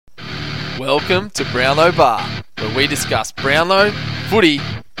Welcome to Brownlow Bar, where we discuss Brownlow, footy,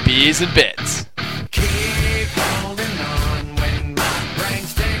 beers and bets. Keep holding on when my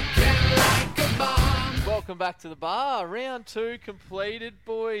brain's ticking like a bomb. Welcome back to the bar. Round 2 completed,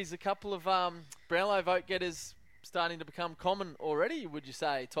 boys. A couple of Brownlow vote getters starting to become common already, would you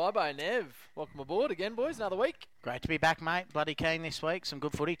say? Tybo, Nev, welcome aboard again, boys. Another week. Great to be back, mate. Bloody keen this week. Some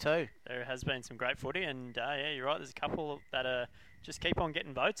good footy too. There has been some great footy, and yeah, you're right. There's a couple that just keep on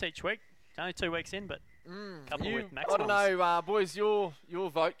getting votes each week. It's only 2 weeks in, but a couple with maximums. I don't know, boys, your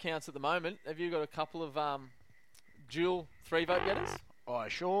vote counts at the moment. Have you got a couple of dual 3 vote getters? I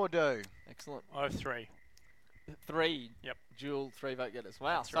sure do. Excellent. I have 3. 3 Yep. dual 3 vote getters.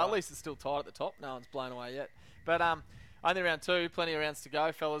 Wow. That's so right. at least it's still tight at the top. No one's blown away yet. But only round 2, plenty of rounds to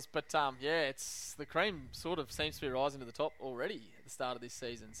go, fellas. But yeah, it's the cream sort of seems to be rising to the top already at the start of this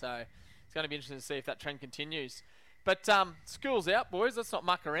season. So it's going to be interesting to see if that trend continues. But school's out, boys. Let's not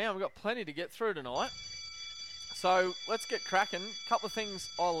muck around. We've got plenty to get through tonight. So let's get cracking. A couple of things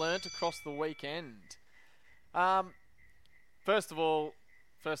I learnt across the weekend. First of all,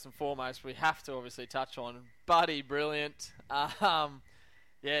 first and foremost, we have to obviously touch on Buddy Brilliant.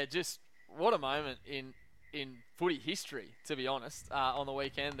 Yeah, just what a moment in footy history, to be honest, on the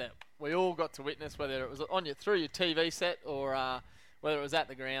weekend that we all got to witness, whether it was through your TV set or whether it was at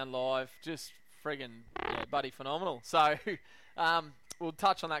the ground live. Just friggin' Buddy phenomenal. So we'll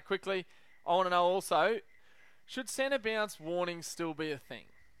touch on that quickly. I want to know also, should centre bounce warnings still be a thing?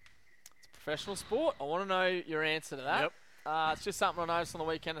 It's a professional sport. I want to know your answer to that. Yep. It's just something I noticed on the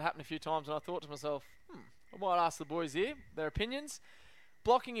weekend. It happened a few times, and I thought to myself, I might ask the boys here their opinions.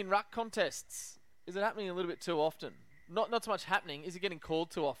 Blocking in ruck contests. Is it happening a little bit too often? Not so much happening. Is it getting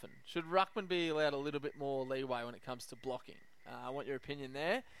called too often? Should ruckmen be allowed a little bit more leeway when it comes to blocking? I want your opinion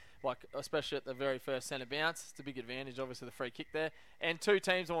there. Like, especially at the very first centre bounce. It's a big advantage, obviously, the free kick there. And 2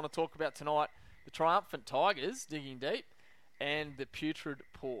 teams I want to talk about tonight. The triumphant Tigers, digging deep, and the putrid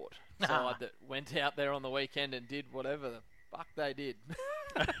Port side that went out there on the weekend and did whatever the fuck they did.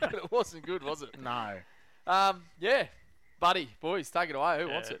 It wasn't good, was it? No. Yeah. Buddy, boys, take it away. Who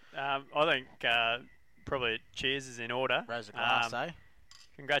wants it? I think probably cheers is in order. Raise a glass, eh?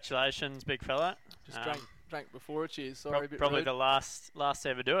 Congratulations, big fella. Just drank before it, cheers. Sorry, a bit probably rude. the last to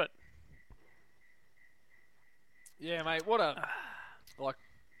ever do it. Yeah, mate. What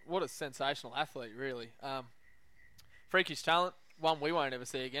a sensational athlete, really. Freakish talent. One we won't ever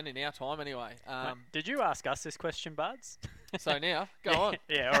see again in our time, anyway. Mate, did you ask us this question, Buds? So now, go on.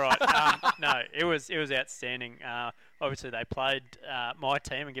 Yeah, all right. No, it was outstanding. Obviously, they played my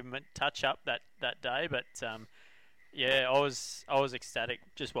team and given them a touch up that day, but yeah, I was ecstatic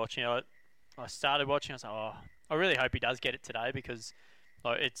just watching it. I started watching. I was like, oh, I really hope he does get it today because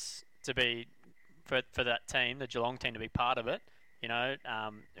it's to be for that team, the Geelong team, to be part of it. You know, it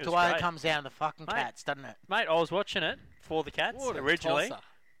The was way great. it comes down to the fucking Cats, doesn't it? Mate, I was watching it for the Cats What a originally, tosser.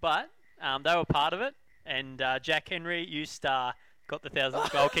 but they were part of it. And Jack Henry, you star, got the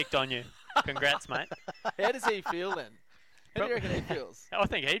 1,000th goal kicked on you. Congrats, mate. How does he feel then? How do you reckon he feels? I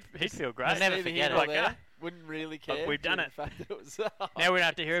think he'd feel great. I'll never Neither forget here it. nor there. Wouldn't really care. we've done given it. the fact that it was, Now we don't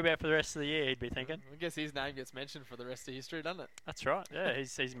have to hear about it for the rest of the year, he'd be thinking. I guess his name gets mentioned for the rest of history, doesn't it? That's right. Yeah,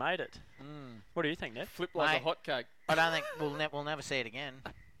 he's made it. What do you think, Ned? Flip like Mate. a hotcake. I don't think we'll never see it again.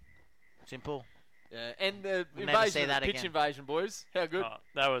 Simple. Yeah, and the We'll never see invasion, that pitch again. invasion, boys. How good. Oh,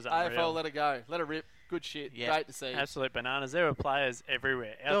 that was unreal. AFL, let it go. Let it rip. Good shit. Yeah. Great to see. Absolute bananas. There were players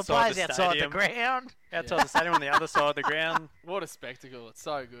everywhere. There were Outside players the outside the stadium. ground. Outside the stadium, on the other side of the ground. What a spectacle. It's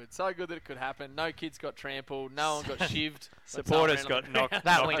so good. So good that it could happen. No kids got trampled. No one got shivved. Supporters When got someone ran on the knocked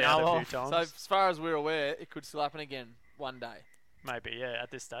That we out know a of. few ground. times. So as far as we're aware, it could still happen again one day. Maybe, yeah,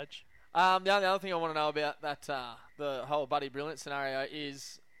 at this stage. The other thing I want to know about that the whole Buddy Brilliant scenario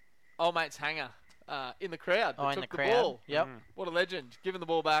is old mate's hanger in the crowd. Oh, that in took the the crowd. ball. Yep. What a legend. Giving the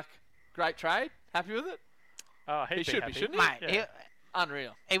ball back. Great trade. Happy with it? Oh, he'd He be should be, happy. shouldn't he? Mate, Yeah.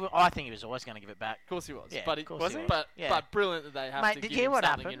 Unreal. I think he was always going to give it back. Of course he was. Yeah, but of course was he he? was. Yeah. But brilliant that they have Mate, to did give you hear him what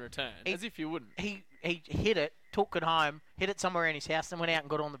something happened? in return. He- As if you wouldn't. He hit it, took it home, hit it somewhere in his house, and went out and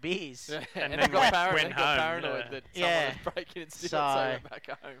got on the beers. Yeah, And and then he got went home, paranoid yeah. that Yeah. someone was breaking and stealing, so So- he went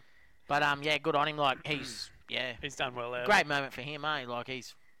back home. But yeah, good on him. Like he's He's done well there. great moment for him, eh? Like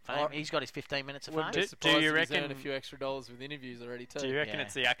he's Oh, he's got his 15 minutes of Wouldn't fame. be Do surprised you if he's earned reckon- a few extra dollars with interviews already too. Do you reckon Yeah.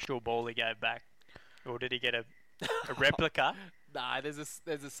 it's the actual ball he gave back? Or did he get a replica? Nah, there's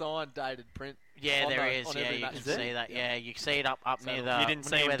a signed dated print. Yeah, on there the- is. on Yeah, every you match can fit. see that. Yeah. Yeah, you can see it up So near you the. didn't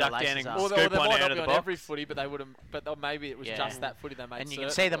see near him where the duck down laces and are. Or scoop they one might out not of be the on box. every footy, but they would have. But maybe it was Yeah. just that footy they made. And you can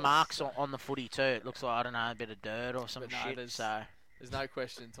cert see the was, marks so on the footy too. It looks like, I don't know, a bit of dirt or some But no, shit. there's- So There's no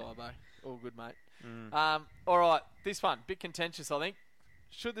question, Tybo. All good, mate. Mm. All right, this one bit contentious, I think.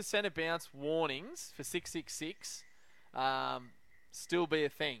 should the centre bounce warnings for 666 still be a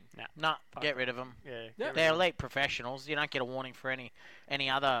thing? No, get rid of them. Yeah. Yeah. They're elite professionals. You don't get a warning for any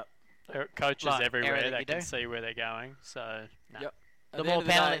other. There are coaches Like, everywhere error that that you can do. see where they're going. So, no. Yep. At The the more end of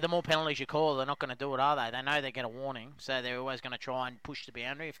the day- the more penalties you call, they're not going to do it, are they? They know they get a warning, so they're always going to try and push the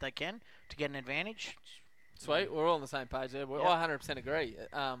boundary if they can to get an advantage. Sweet, we're all on the same page there. Yep. I 100% agree.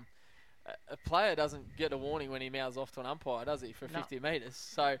 A player doesn't get a warning when he mouths off to an umpire, does he, for No. 50 metres?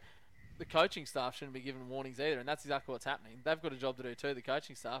 So the coaching staff shouldn't be given warnings either, and that's exactly what's happening. They've got a job to do too, the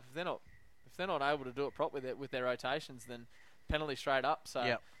coaching staff. If they're not able to do it properly with their rotations, then penalty straight up. So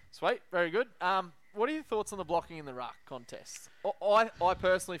Yep. sweet, very good. What are your thoughts on the blocking in the ruck contest? I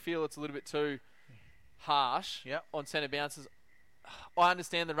personally feel it's a little bit too harsh Yep. on centre bounces. I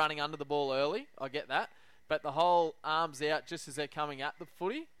understand the running under the ball early. I get that. But the whole arms out just as they're coming at the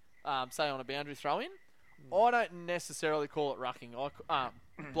footy, say on a boundary throw-in, I don't necessarily call it rucking.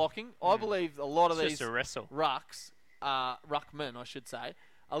 Blocking. I believe a lot of It's these just a wrestle. ruckmen, I should say,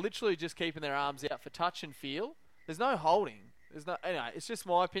 are literally just keeping their arms out for touch and feel. There's no holding. Anyway, it's just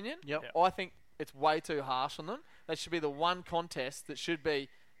my opinion. Yep. I think it's way too harsh on them. That should be the one contest that should be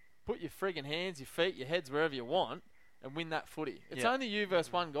put your friggin' hands, your feet, your heads wherever you want and win that footy. It's Yep. only you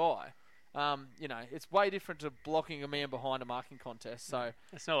versus one guy. It's way different to blocking a man behind a marking contest. So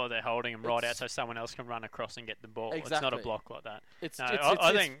It's not like they're holding him right out It's- so someone else can run across and get the ball. It's Exactly. not a block like that. it's, No, it's, I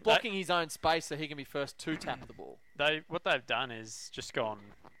it's think blocking his own space so he can be first to tap the ball. What they've done is just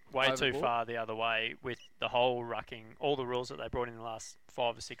gone way too Overboard. far the other way with the whole rucking, all the rules that they brought in the last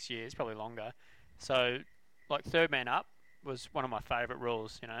 5 or 6 years, probably longer. So, like third man up was one of my favourite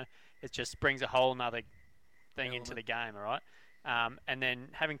rules. It just brings a whole nother thing into the game. All right, and then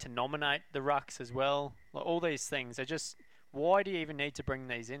having to nominate the rucks as well. Like all these things, they're just. Why do you even need to bring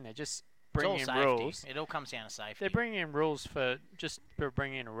these in? They're just It's bringing all in safety. rules. It all comes down to safety. They're bringing in rules for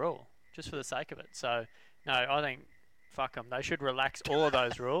bringing in a rule, just for the sake of it. So, no, I think fuck them. They should relax all of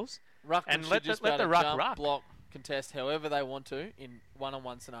those rules. Ruckmen And should let just the- let be able the to ruck jump, ruck. block, contest however they want to in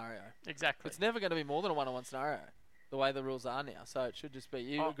one-on-one scenario. Exactly. It's never going to be more than a one-on-one scenario, the way the rules are now. So it should just be.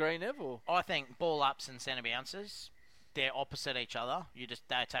 You Oh. agree, Nev? Or? I think ball ups and centre bounces, they're opposite each other. They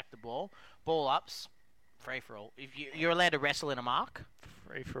attack the ball. Ball ups, free for all. If you're allowed to wrestle in a mark,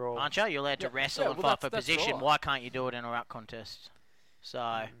 Free for all. aren't you? You're allowed to Yeah, wrestle yeah, and well, fight for that's position. right. Why can't you do it in a ruck contest?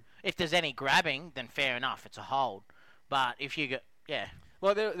 So if there's any grabbing, then fair enough. It's a hold. But if you get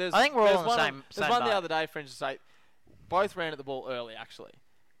Well, there's. I think we're all there's on the one same- There's same one the boat. other day, for instance, say, both ran at the ball early actually,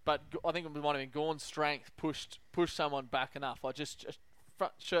 but I think it might have been Gorn's strength pushed someone back enough, like just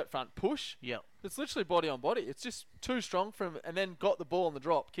front push. Yep. It's literally body on body. It's just too strong for him, and then got the ball on the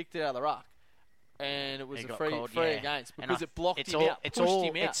drop, kicked it out of the ruck, and it was He a got free called, free yeah. against And because I- it blocked it's him all, out, it's pushed all,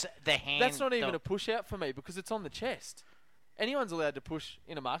 him out. It's the hand. That's not even a push out for me because it's on the chest. Anyone's allowed to push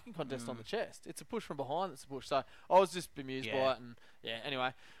in a marking contest on the chest. It's a push from behind that's a push. So I was just bemused by Yeah. it, and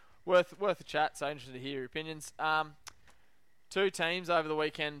anyway, worth a chat. So interested to hear your opinions. Two teams over the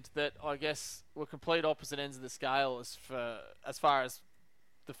weekend that I guess were complete opposite ends of the scale as far as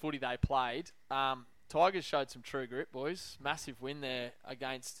the footy they played. Tigers showed some true grit, boys. Massive win there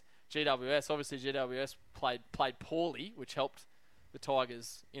against GWS. Obviously, GWS played poorly, which helped the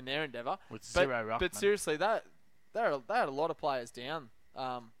Tigers in their endeavour. With But- zero ruckman. But seriously, they had a lot of players down.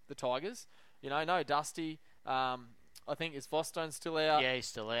 The Tigers, no Dusty. I think is Vostone still out. Yeah, he's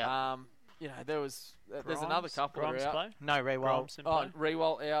still out. There's another couple Grimes that are out. play? No Rewald. Grimes didn't Oh, play?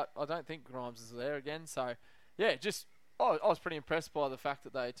 Rewalt out. I don't think Grimes is there again. So, yeah, I was pretty impressed by the fact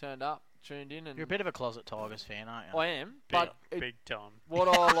that they turned up, tuned in, and You're a bit of a closet Tigers fan, aren't you? I am. Big, But big time. what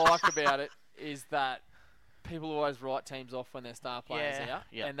I like about it is that people always write teams off when their star players Yeah, out,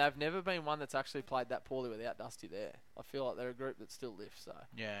 yeah. and they've never been one that's actually played that poorly without Dusty there. I feel like they're a group that still lifts. So,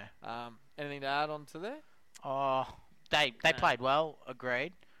 Yeah. anything to add on to there? Oh, they No. played well.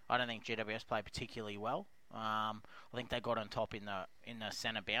 Agreed. I don't think GWS played particularly well. I think they got on top in the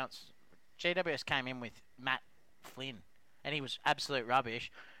centre bounce. GWS came in with Matt Flynn, and he was absolute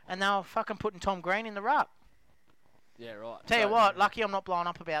rubbish. And they were fucking putting Tom Green in the ruck. Yeah, right. Tell you So- what, lucky I'm not blowing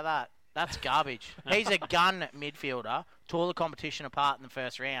up about that. That's garbage. He's a gun midfielder, tore the competition apart in the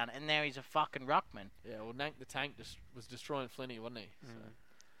first round, and now he's a fucking ruckman. Yeah, well, Nank the Tank just was destroying Flinny, wasn't he? So.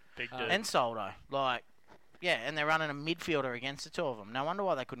 Big Uh, dude. And Soldo, and they're running a midfielder against the two of them. No wonder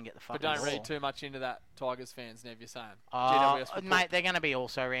why they couldn't get the fucking But don't ball. read too much into that, Tigers fans, Nev, you're saying. Oh, will mate, put- they're going to be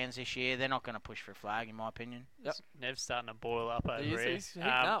also rounds this year. They're not going to push for a flag, in my opinion. Yep. Nev's starting to boil up over He's here. heating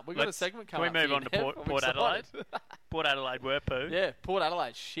up. We've got a let's- segment Can coming we up. move on to for you, Port, Nev. I'm Port excited. Adelaide? Port Adelaide were poo. Yeah, Port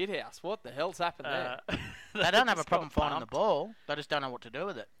Adelaide shithouse. What the hell's happened there? They don't have a just problem got finding the pumped. ball. They just don't know what to do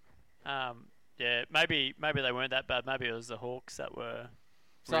with it. Yeah, maybe they weren't that bad. Maybe it was the Hawks that were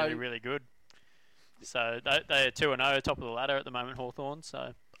So- really, really good. So they are 2-0, top of the ladder at the moment, Hawthorn.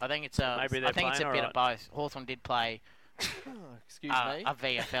 So I think it's a. Maybe I they're think it's a playing bit all of both. Hawthorn did play Excuse me. a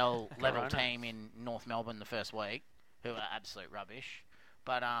VFL level Corona. team in North Melbourne the first week, who are absolute rubbish.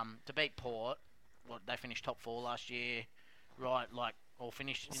 But to beat Port, they finished top 4 last year, right? Or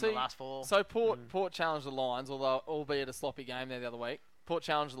finished in the last 4. So Port challenged the Lions, although albeit a sloppy game there the other week. Port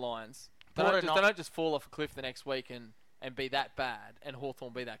challenged the Lions. They don't just fall off a cliff the next week and be that bad, and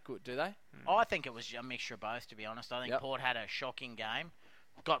Hawthorn be that good, do they? I think it was a mixture of both, to be honest. I think Yep. Port had a shocking game,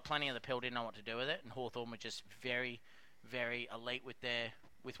 got plenty of the pill, didn't know what to do with it, and Hawthorn were just very, very elite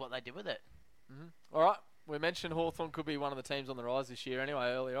with what they did with it. All right. We mentioned Hawthorn could be one of the teams on the rise this year anyway,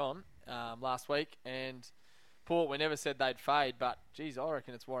 earlier on, last week. And Port, we never said they'd fade, but, geez, I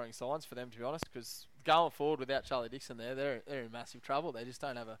reckon it's worrying signs for them, to be honest, because going forward without Charlie Dixon there, they're in massive trouble. They just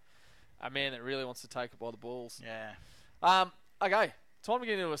don't have a man that really wants to take it by the balls. Yeah. Okay, time to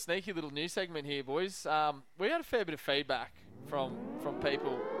get into a sneaky little news segment here, boys. We had a fair bit of feedback from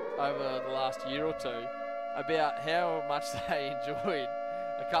people over the last year or two about how much they enjoyed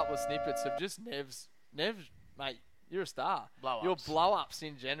a couple of snippets of just Nev's, mate, you're a star. Blow-ups. Your blow-ups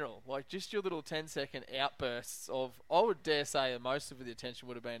in general, like just your little 10-second outbursts of, I would dare say that most of the attention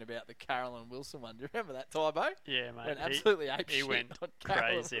would have been about the Carolyn Wilson one. Do you remember that, Tybo? yeah, mate. Went absolutely ape he shit went on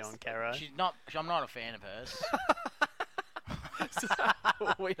Carolyn crazy Wilson. on Caro. I'm not a fan of hers.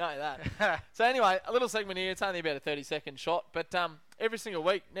 We know that. So anyway, a little segment here. It's only about a 30-second shot, but every single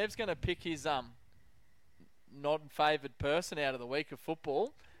week, Nev's going to pick his non-favoured person out of the week of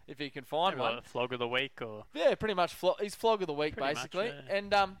football, if he can find one. What, flog of the week or Yeah, pretty much. He's flog of the week, Pretty basically. much, yeah.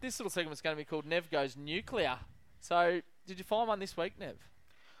 And this little segment's going to be called Nev Goes Nuclear. So, did you find one this week, Nev?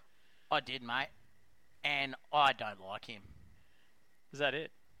 I did, mate, and I don't like him. is that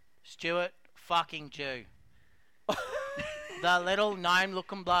it? Stuart fucking Jew. The little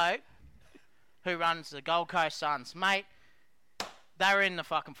gnome-looking bloke who runs the Gold Coast Suns. Mate, they were in the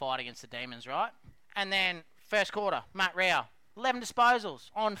fucking fight against the Demons, right? And then, first quarter, Matt Rao, 11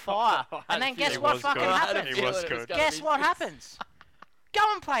 disposals, on fire. And then guess He what was fucking good. happens? He was good. Guess what happens? Go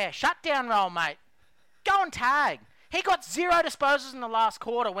and play a shutdown role, mate. Go and tag. He got 0 disposals in the last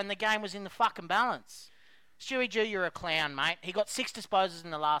quarter when the game was in the fucking balance. Stewie Jew, you're a clown, mate. He got 6 disposals in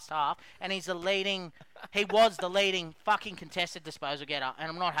the last half, and he was the leading fucking contested disposal getter,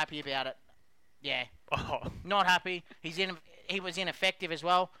 and I'm not happy about it. Yeah, Oh, not happy. He was ineffective as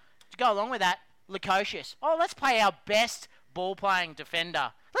well. To go along with that, Lukosius. Oh, let's play our best ball-playing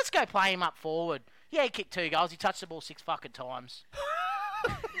defender. Let's go play him up forward. Yeah, he kicked 2 goals. He touched the ball 6 fucking times.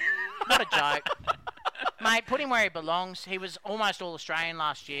 What a joke. Mate, put him where he belongs. He was almost All-Australian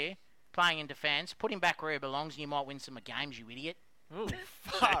last year, playing in defence. Put him back where he belongs, and you might win some games, you idiot. Ooh,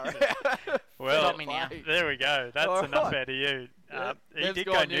 far out. well, Stop me now. there we go. That's All enough right. out of you. Yeah, He Nev's did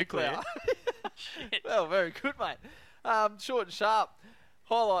gone go nuclear. Shit. Well, very good, mate. Short and sharp.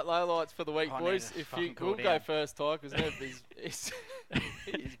 Highlight, lowlights for the week, I boys. need to If fucking you cool will down. go first, Ty, because Nev is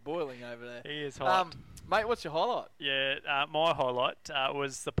he is boiling over there. He is hot. Mate, what's your highlight? Yeah, my highlight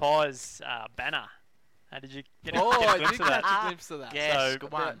was the Pies banner. Did you get a, Oh, get a I glimpse did of that? catch a glimpse of that. Yeah. Yes, So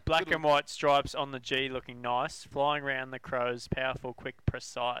good one. black Little- and white stripes on the G looking nice, flying around the Crows, powerful, quick,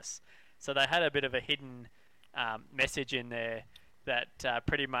 precise. So they had a bit of a hidden message in there that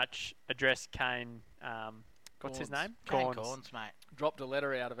pretty much addressed Kane. What's his Corns. name? Kane Corns, mate. Dropped a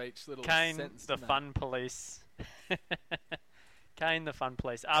letter out of each little Kane, sentence. the didn't they? fun police. Kane, the fun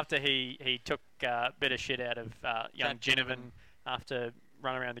police. After he took a bit of shit out of young Jack Ginnivan after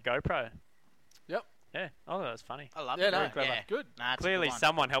running around the GoPro. Yep. Yeah, I thought that was funny. I love Yeah, it. no, Very clever. Yeah. Good. Nah, it's a Clearly good one.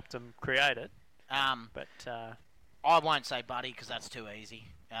 someone helped him create it, but I won't say Buddy because that's too easy.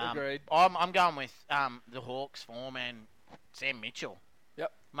 Agreed. I'm going with the Hawks foreman, Sam Mitchell.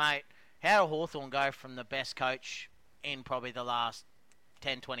 Yep. Mate, how did Hawthorn go from the best coach in probably the last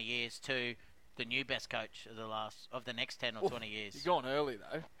 10, 20 years to the new best coach of the next 10 or 20 years? You're going early,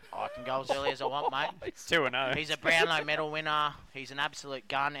 though. I can go as early as I want, mate. 2-0. He's a Brownlow medal winner. He's an absolute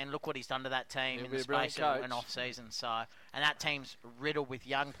gun, and look what he's done to that team He'll in be the a brilliant space of coach. an off-season. So, and that team's riddled with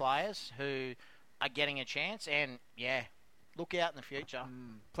young players who are getting a chance. And yeah, look out in the future.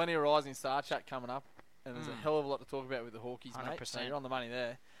 Plenty of Rising Star chat coming up, and there's a hell of a lot to talk about with the Hawkies, mate. So 100%. you're on the money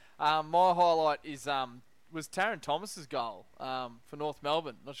there. My highlight is was Taron Thomas's goal for North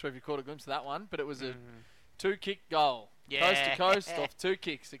Melbourne. Not sure if you caught a glimpse of that one, but it was a 2-kick goal. Coast to Yeah. coast off 2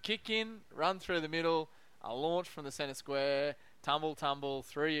 kicks. A kick in, run through the middle, a launch from the centre square, tumble,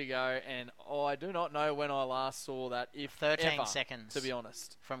 through you go. And I do not know when I last saw that, if 13 ever, seconds. to be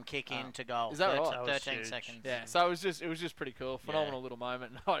honest. From kick in to goal. Is that right? That was 13 huge. seconds. Yeah, so it was just pretty cool, phenomenal little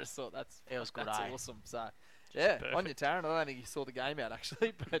moment. And I just thought It was good, that's eh? awesome. So Yeah, perfect. on your Taron. I don't think he saw the game out,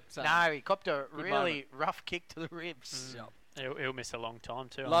 actually. But No, he copped a good really rough kick to the ribs. Yep. He'll miss a long time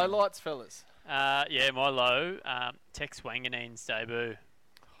too. Low lights, fellas. Yeah, my low. Tex Wanganeen's debut.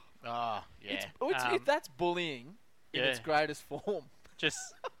 Oh, yeah. That's bullying in its greatest form. Just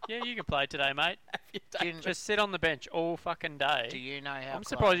you can play today, mate. Didn't- Just sit on the bench all fucking day. Do you know how I'm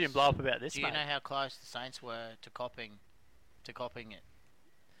surprised you didn't blow close- up about this, Do you mate. know how close the Saints were to copying it?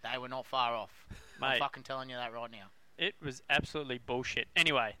 They were not far off. I'm Mate. fucking telling you that right now. It was absolutely bullshit.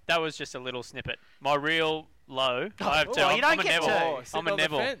 Anyway, that was just a little snippet. My real low. I have to. Oh, I'm, you don't I'm a get Neville. to. Sit I'm a on the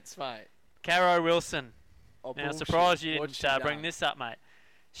Neville. fence, mate. Caro Wilson. Oh, Now, bullshit. surprised you What's didn't she bring done? this up, mate.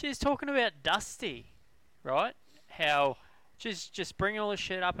 She's talking about Dusty, right? How she's just bringing all this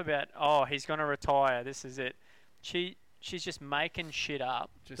shit up about, he's going to retire. This is it. She's just making shit up.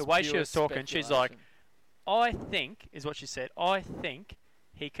 Just the way she pure was talking, she's like, speculation. I think, is what she said, I think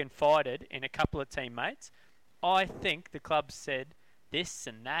he confided in a couple of teammates. I think the club said this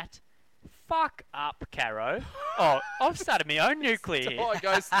and that. Fuck up, Caro. I've started my own nuclear here. Oh, it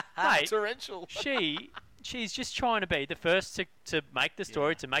goes Mate. torrential. She's just trying to be the first to make the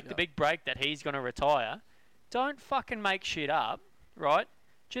story, to make the big break that he's going to retire. Don't fucking make shit up, right?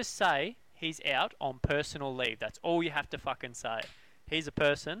 Just say he's out on personal leave. That's all you have to fucking say. He's a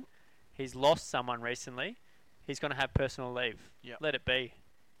person. He's lost someone recently. He's going to have personal leave. Yep. Let it be.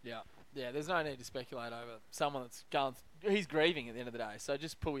 Yeah, there's no need to speculate over someone that's going... He's grieving at the end of the day, so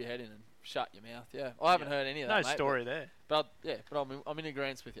just pull your head in and shut your mouth, I haven't heard any of No that, mate, story there. But I'm in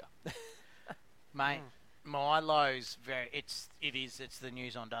agreement with you. Mate, my low's it's the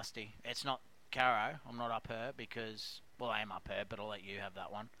news on Dusty. It's not Caro. I'm not up her because, well, I am up her, but I'll let you have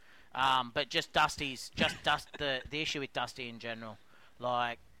that one. But just the issue with Dusty in general.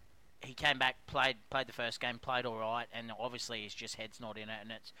 Like, he came back, played the first game, played all right, and obviously his just head's not in it,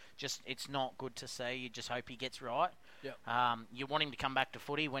 and it's not good to see. You just hope he gets right. Yep. You want him to come back to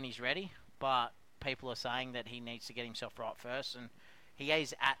footy when he's ready, but people are saying that he needs to get himself right first, and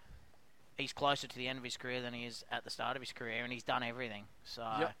he's closer to the end of his career than he is at the start of his career, and he's done everything. So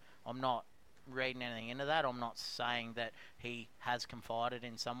I'm not reading anything into that. I'm not saying that he has confided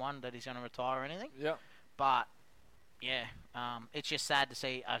in someone that he's going to retire or anything. Yeah. But yeah, it's just sad to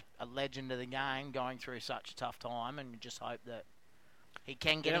see a legend of the game going through such a tough time, and you just hope that he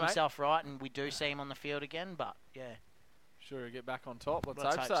can get himself right, and we do see him on the field again. But yeah, Sure, get back on top. Let's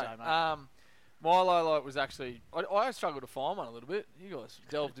Let's hope hope so. so, mate. My low light was actually... I struggled to find one a little bit. You guys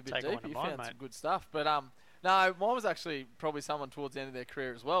delved a bit Take one deep. of You mine, found mate. some good stuff. But no, mine was actually probably someone towards the end of their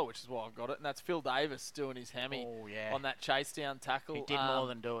career as well, which is why I've got it. And that's Phil Davis doing his hammy oh yeah, on that chase down tackle. he did more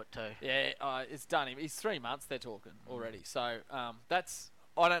than do it too. Yeah, it's done him. He's 3 months, they're talking, already. So that's...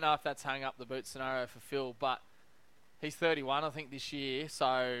 I don't know if that's hung up the boot scenario for Phil, but he's 31, I think, this year.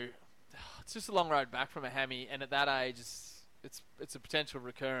 So it's just a long road back from a hammy. And at that age, it's a potential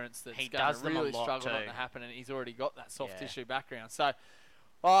recurrence that's He going does to them a really lot struggle not too. to happen. And he's already got that soft Yeah. tissue background. So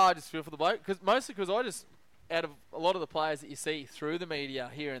I just feel for the bloke. Mostly because I just... Out of a lot of the players that you see through the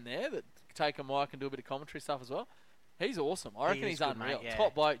media here and there that take a mic and do a bit of commentary stuff as well, he's awesome. I reckon is he's good, unreal. mate, yeah.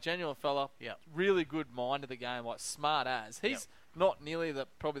 Top bloke, genuine fella. Yep. Really good mind of the game, like smart as. He's not nearly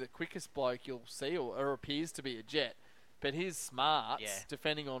probably the quickest bloke you'll see or appears to be a jet, but his smarts, Yeah.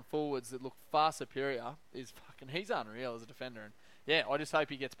 defending on forwards that look far superior, he's unreal as a defender. And yeah, I just hope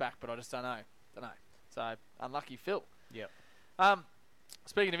he gets back, but I just don't know. So unlucky Phil. Yep.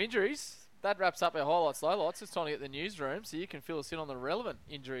 Speaking of injuries, that wraps up our highlights, lowlights. It's time to get the newsroom so you can fill us in on the relevant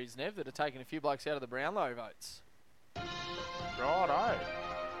injuries, Nev, that are taking a few blokes out of the Brownlow votes. Righto.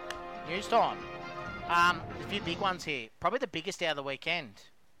 News time. A few big ones here. Probably the biggest out of the weekend.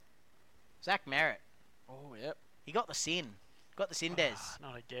 Zach Merritt. Oh, yep. He got the sin. Got the sin, Des.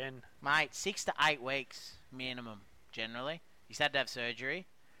 Not again. Mate, 6 to 8 weeks minimum, generally. He's had to have surgery.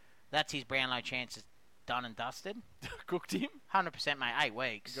 That's his Brownlow chances done and dusted. Cooked him. 100%, mate. 8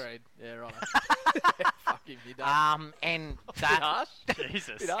 weeks. Agreed. Yeah, right. Fuck him, he done. And Bit that, harsh.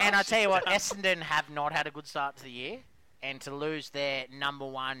 Jesus. Bit harsh. and I tell you what, Essendon have not had a good start to the year, and to lose their number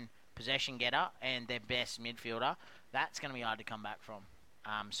one possession getter and their best midfielder, that's going to be hard to come back from.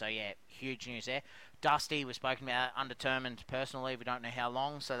 So yeah, huge news there. Dusty was spoken about, undetermined personal leave. We don't know how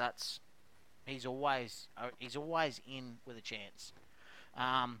long, so he's always in with a chance.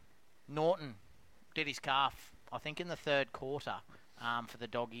 Norton did his calf, I think, in the third quarter for the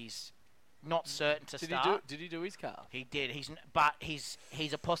Doggies. Not certain to start. Did he do his calf? He did.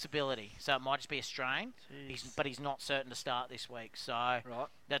 He's a possibility, so it might just be a strain. But he's not certain to start this week. So Right.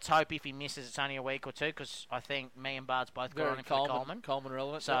 let's hope if he misses, it's only a week or two, because I think me and Bard's both got on Very him for the Coleman. Coleman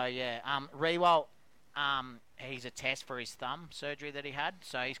relevant. So yeah, Rewalt, he's a test for his thumb surgery that he had,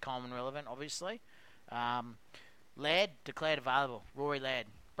 so he's Coleman relevant, obviously. Laird declared available. Rory Laird,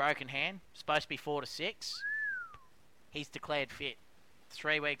 broken hand, supposed to be 4 to 6. He's declared fit.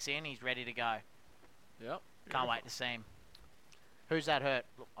 3 weeks in, he's ready to go. Yep. Can't wait to see him. Who's that hurt?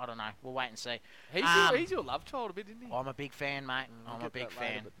 Look, I don't know. We'll wait and see. He's your love child a bit, isn't he? I'm a big fan, mate. We'll I'm a get big that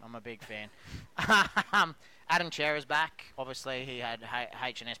later, fan. but- I'm a big fan. Adam Cherra's back. Obviously, he had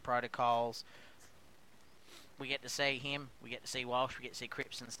H&S protocols. We get to see him. We get to see Walsh. We get to see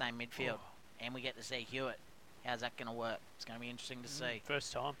Cripps in the same midfield. And we get to see Hewitt. How's that going to work? It's going to be interesting to see.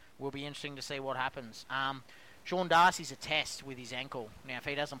 First time. Will be interesting to see what happens. Sean Darcy's a test with his ankle. Now, if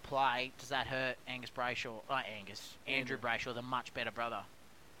he doesn't play, does that hurt Angus Brayshaw? Andrew Brayshaw, the much better brother.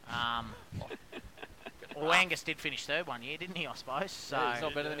 Well, Angus did finish third one year, didn't he, I suppose? So, Yeah, he's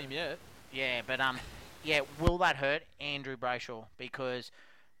not better than him yet. yeah, but will that hurt Andrew Brayshaw? Because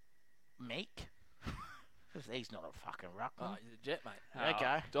Meek? He's not a fucking ruckman. Oh, he's a jet, mate.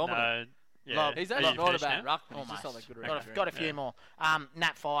 Okay. Dominant. No, yeah. Lob. He's Are actually you not a finished bad now? ruckman. He's just not that good at rugby. Got a few Yeah. more.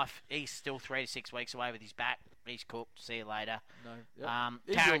 Nat Fife, he's still 3 to 6 weeks away with his back. He's cooked. See you later. No. Yep.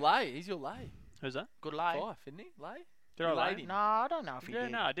 He's Taryn- your lay. He's your lay. Who's that? Good lay. Fife, isn't he? Lay? Did You I laid lay? him. No, I don't know if he Yeah,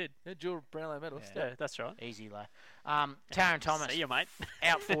 did. no, I did. Yeah, dual Brownlow medalist. Yeah, that's right. Easy lay. Taron Thomas See you, mate.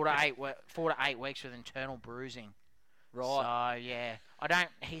 out 4 to 8 weeks with internal bruising. Right. So yeah, I don't.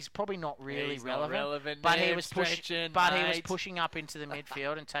 He's probably not really He's not relevant. relevant, But he Neb, was stretching, But he was mate. pushing up into the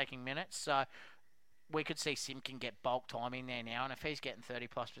midfield and taking minutes. So we could see Simpkin get bulk time in there now, and if he's getting 30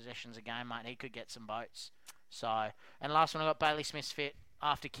 plus possessions a game, mate, he could get some votes. So, and last one I got Bailey Smith's fit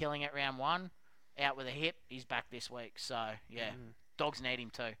after killing it round 1, out with a hip. He's back this week. So yeah, Dogs need him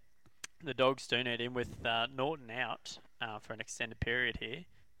too. The Dogs do need him with Norton out for an extended period here.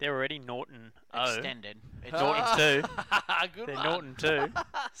 They're already Norton O. Extended. It's Norton 2. Good They're one. Norton 2.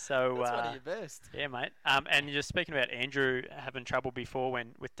 So That's one of your best. yeah, mate. And you're just speaking about Andrew having trouble before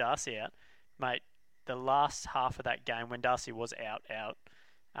with Darcy out, mate. The last half of that game when Darcy was out,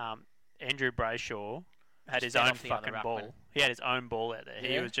 Andrew Brayshaw had his Just own off the other fucking ruckman. ball. He had his own ball out there.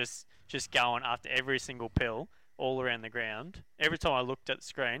 He Yeah. was just going after every single pill all around the ground. Every time I looked at the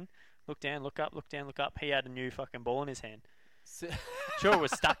screen, look down, look up, look down, look up, he had a new fucking ball in his hand. Sure, it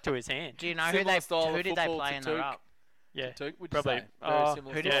was stuck to his hand. Do you know Similar style who of did they football play to in the Took. ruck? Yeah, Took, would you probably. say? Very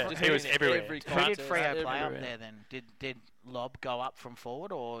similar who did- style. he Just was hitting everywhere. every Who did contest, Freo play up everywhere. there then? Did Lob go up from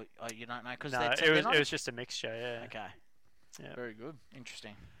forward or you don't know? Because No, it was just a mixture. Yeah. Okay, Yeah. Very good.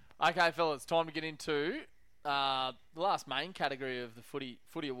 interesting. Okay, fellas, time to get into the last main category of the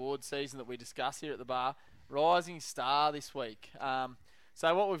footy award season that we discuss here at the bar. Rising Star this week.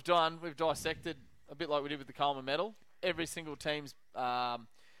 So what we've done, we've dissected a bit like we did with the Coleman Medal. Every single team's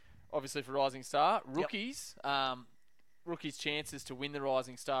obviously for Rising Star. Rookies, rookies' chances to win the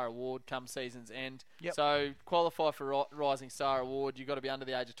Rising Star Award come season's end. Yep. So qualify for Rising Star Award, you've got to be under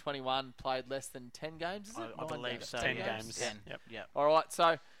the age of 21, played less than 10 games, is it? I 9 believe games? so. 10 yeah. games. 10. Yep. Yep. All right,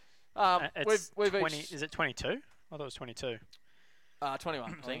 so It's we've 20. each... Is it 22? I thought it was 22.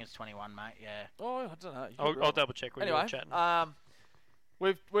 21. I think it's 21, mate. Yeah. Oh, I don't know. You could be I'll wrong. double check when Anyway, you're chatting.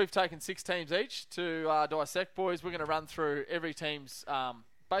 we've taken 6 teams each to dissect, boys. We're going to run through every team's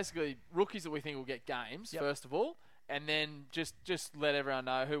basically rookies that we think will get games first of all, and then just let everyone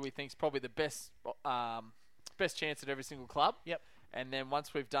know who we think's probably the best chance at every single club. Yep. And then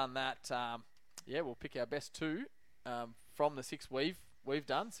once we've done that, we'll pick our best 2 from the 6 we've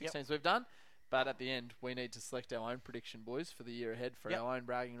done, 6 teams we've done. But at the end, we need to select our own prediction, boys, for the year ahead for our own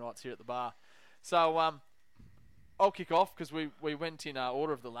bragging rights here at the bar. So I'll kick off because we went in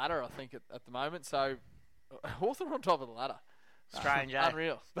order of the ladder, I think, at the moment. So Hawthorn on top of the ladder. Strange, eh?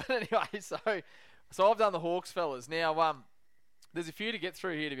 Unreal. But anyway, so I've done the Hawks, fellas. Now, there's a few to get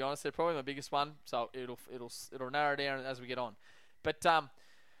through here, to be honest. They're probably my biggest one, so it'll narrow down as we get on. But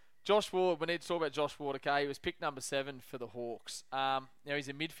Josh Ward, we need to talk about Josh Ward, okay? He was picked number 7 for the Hawks. Now, he's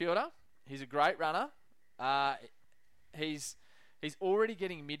a midfielder. He's a great runner. He's already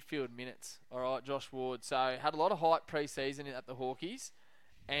getting midfield minutes, all right, Josh Ward. So had a lot of hype pre-season at the Hawkies,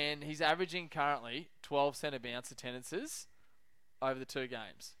 and he's averaging currently 12 centre bounce attendances over the 2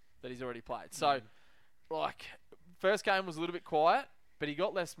 games that he's already played. So, first game was a little bit quiet, but he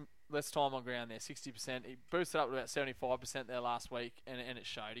got less time on ground there, 60%. He boosted up to about 75% there last week, and it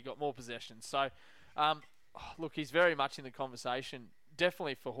showed. He got more possessions. So, look, he's very much in the conversation,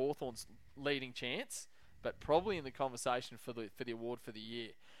 definitely for Hawthorn's leading chance, but probably in the conversation for the award for the year.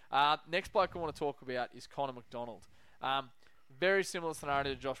 Next bloke I want to talk about is Connor McDonald. Very similar scenario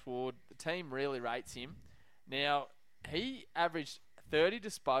to Josh Ward. The team really rates him. Now, he averaged 30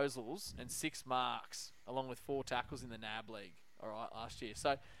 disposals and 6 marks, along with 4 tackles in the NAB League, all right, last year.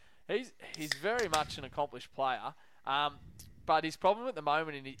 So he's very much an accomplished player. But his problem at the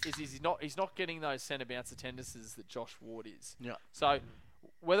moment is he's not getting those centre bounce attendances that Josh Ward is. Yeah. So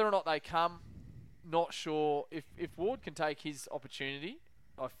whether or not they come, not sure. If Ward can take his opportunity,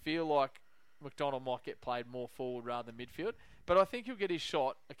 I feel like McDonald might get played more forward rather than midfield. But I think he'll get his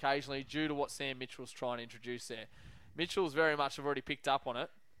shot occasionally due to what Sam Mitchell's trying to introduce there. Mitchell's very much have already picked up on it.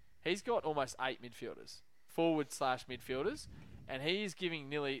 He's got almost 8 midfielders, forward/midfielders, and he is giving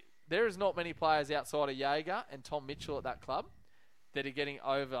nearly... There is not many players outside of Jaeger and Tom Mitchell at that club that are getting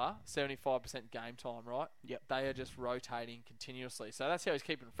over 75% game time, right? Yep. They are just rotating continuously. So that's how he's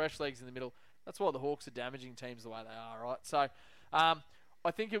keeping fresh legs in the middle. That's why the Hawks are damaging teams the way they are, right? So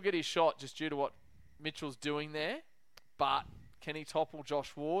I think he'll get his shot just due to what Mitchell's doing there. But can he topple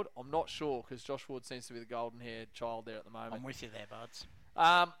Josh Ward? I'm not sure, because Josh Ward seems to be the golden-haired child there at the moment. I'm with you there, buds.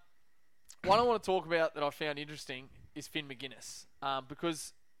 One I want to talk about that I found interesting is Finn McGuinness,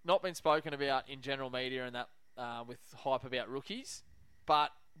 because not been spoken about in general media and that with hype about rookies,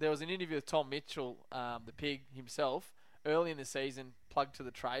 but there was an interview with Tom Mitchell, the pig himself, early in the season, plugged to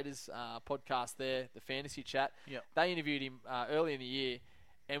the Traders podcast there, the Fantasy Chat. Yep. They interviewed him early in the year,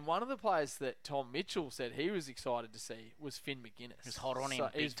 and one of the players that Tom Mitchell said he was excited to see was Finn McGuinness. He was hot on him. So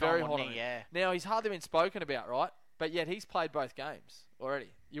he was big time, very wasn't hot on he? him. Yeah. Now, he's hardly been spoken about, right? But yet he's played both games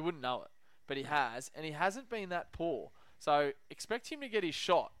already. You wouldn't know it, but he has, and he hasn't been that poor. So expect him to get his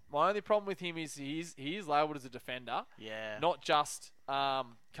shot. My only problem with him is he is labelled as a defender, Yeah. not just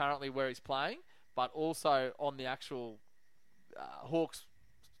currently where he's playing, but also on the actual Hawks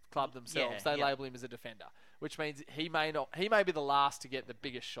club themselves. Yeah, They label him as a defender, which means he may be the last to get the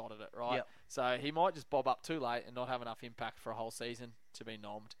biggest shot at it, right? Yep. So he might just bob up too late and not have enough impact for a whole season to be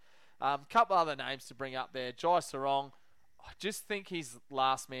nommed. Couple other names to bring up there. Jai Sarong, I just think he's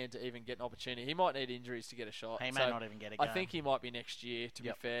last man to even get an opportunity. He might need injuries to get a shot. He may not even get a go. I think he might be next year, to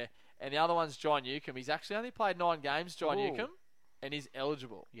be fair. And the other one's John Newcomb. He's actually only played 9 games, John Ooh. Newcomb, and he's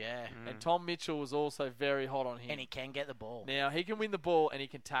eligible. Yeah. And Tom Mitchell was also very hot on him. And he can get the ball. Now, he can win the ball and he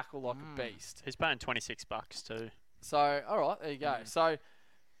can tackle like a beast. He's paying $26 too. So, all right, there you go. So,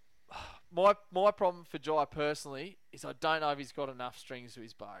 my problem for Jai personally is I don't know if he's got enough strings to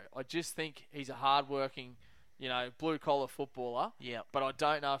his bow. I just think he's a hard-working, blue-collar footballer. Yep. But I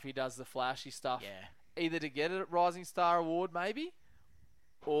don't know if he does the flashy stuff. Yeah. Either to get a Rising Star Award, maybe,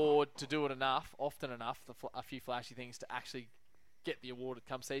 or to do it often enough, a few flashy things to actually get the award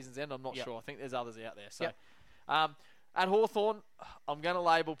come season's end. I'm not sure. I think there's others out there. So, at Hawthorn, I'm going to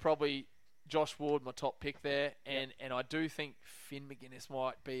label probably Josh Ward my top pick there, and I do think Finn McGuinness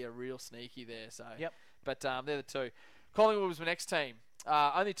might be a real sneaky there. So, but they're the two. Collingwood was my next team.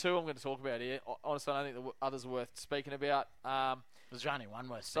 Only 2 I'm going to talk about here. Honestly, I don't think the others are worth speaking about. There's only one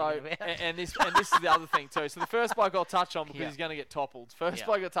worth So, speaking about. and this is the other thing too. So the first bloke I'll touch on because he's going to get toppled. First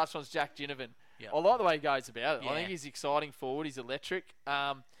bloke I'll touch on is Jack Ginnivan. I like the way he goes about it. I think he's exciting forward. He's electric.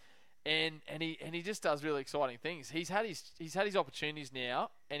 And he just does really exciting things. He's had his opportunities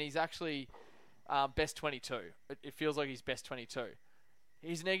now, and he's actually best 22. It feels like he's best 22.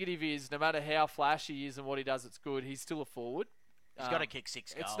 His negative is no matter how flashy he is and what he does, it's good. He's still a forward. He's got to kick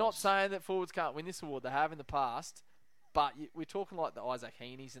 6 goals. It's not saying that forwards can't win this award. They have in the past. But we're talking like the Isaac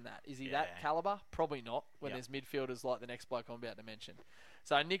Heaney's and that. Is he that calibre? Probably not when there's midfielders like the next bloke I'm about to mention.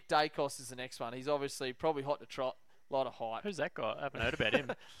 So Nick Dacos is the next one. He's obviously probably hot to trot. A lot of hype. Who's that guy? I haven't heard about him.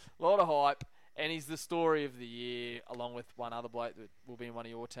 A lot of hype. And he's the story of the year along with one other bloke that will be in one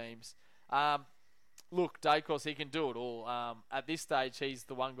of your teams. Look, Dacos, he can do it all. At this stage, he's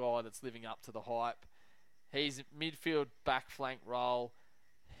the one guy that's living up to the hype. He's midfield back flank role.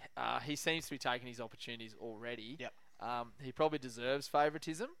 He seems to be taking his opportunities already. Yep. He probably deserves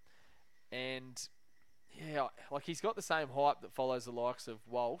favouritism. And, he's got the same hype that follows the likes of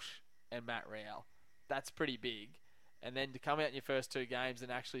Walsh and Matt Rowell. That's pretty big. And then to come out in your first 2 games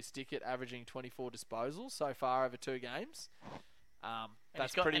and actually stick it, averaging 24 disposals so far over 2 games,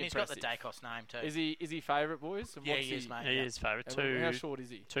 that's pretty impressive. He's got the Dacos name too. Is he favourite, boys? And He is, mate. He is favourite. How short is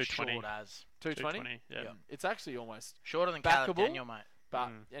he? 220. Short as. 220? Yeah. It's actually almost Shorter than Caleb backable. Daniel, mate.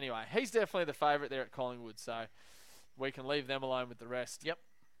 But anyway, he's definitely the favourite there at Collingwood, so we can leave them alone with the rest. Yep.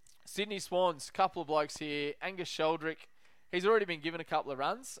 Sydney Swans, couple of blokes here. Angus Sheldrick, he's already been given a couple of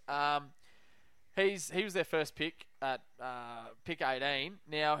runs. He was their first pick at pick 18.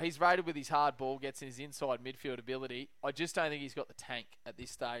 Now, he's rated with his hard ball, gets his inside midfield ability. I just don't think he's got the tank at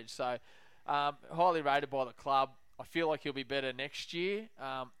this stage. So, highly rated by the club. I feel like he'll be better next year.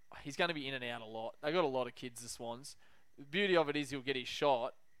 He's going to be in and out a lot. They've got a lot of kids, the Swans. The beauty of it is he'll get his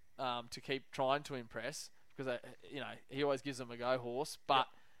shot to keep trying to impress because, he always gives them a go horse. But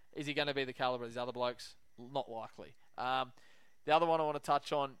is he going to be the calibre of these other blokes? Not likely. The other one I want to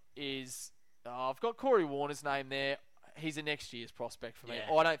touch on is... I've got Corey Warner's name there. he's a next year's prospect for me.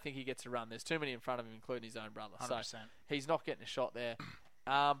 Yeah. I don't think he gets a run. There's too many in front of him, including his own brother. 100%. So he's not getting a shot there.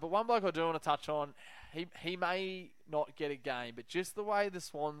 But one bloke I do want to touch on, he may not get a game, but just the way the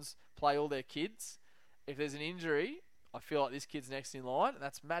Swans play all their kids, if there's an injury, I feel like this kid's next in line, and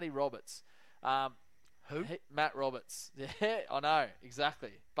that's Matty Roberts. Who? Matt Roberts. Yeah, I know,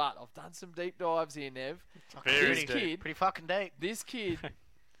 exactly. But I've done some deep dives here, Nev. Very Pretty fucking deep. This kid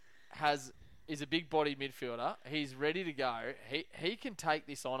is a big-bodied midfielder. He's ready to go. He can take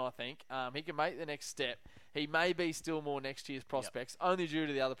this on, I think. He can make the next step. He may be still more next year's prospects, only due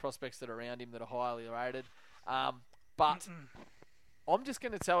to the other prospects that are around him that are highly rated. But I'm just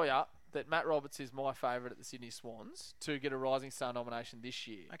going to tell you that Matt Roberts is my favourite at the Sydney Swans to get a Rising Star nomination this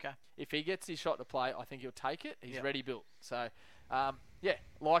year. Okay. If he gets his shot to play, I think he'll take it. He's Yep. ready built. So, yeah,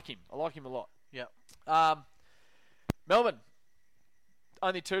 like him. I like him a lot. Yep. Melbourne,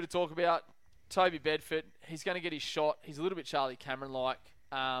 only two to talk about. Toby Bedford, he's going to get his shot. He's a little bit Charlie Cameron-like,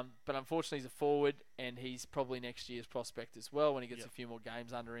 but unfortunately he's a forward, and he's probably next year's prospect as well when he gets a few more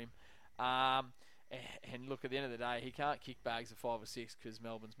games under him. And look, at the end of the day, he can't kick bags of 5 or 6 because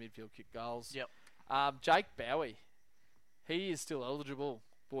Melbourne's midfield kick goals. Yep. Jake Bowie, he is still eligible,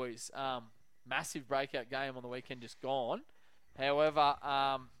 boys. Massive breakout game on the weekend, just gone. However,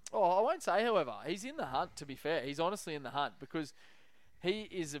 I won't say however. He's in the hunt, to be fair. He's honestly in the hunt because he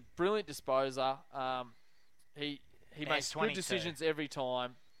is a brilliant disposer. He makes good 22. decisions every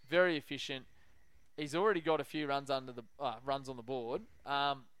time. Very efficient. He's already got a few runs on the board,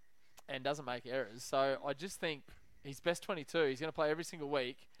 and doesn't make errors. So I just think he's best 22. He's going to play every single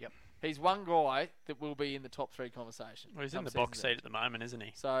week. Yep. He's one guy that will be in the top 3 conversation. Well, he's in come the box season's seat at the moment, isn't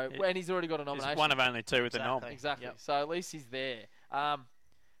he? So and he's already got a nomination. He's one of only 2 with the nom. Exactly. Yep. So at least he's there.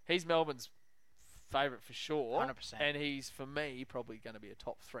 He's Melbourne's favourite for sure. 100%. And he's, for me, probably going to be a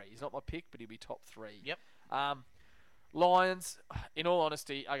top 3. He's not my pick, but he'll be top 3. Yep. Lions, in all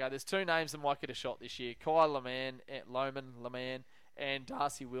honesty, okay, there's 2 names that might get a shot this year. Kai Leman, and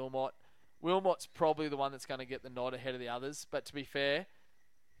Darcy Wilmot. Wilmot's probably the one that's going to get the nod ahead of the others. But to be fair,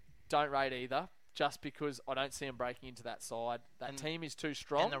 don't rate either, just because I don't see him breaking into that side. That team is too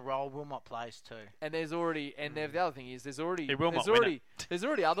strong. And the role Wilmot plays too. And there's already, the other thing is, there's already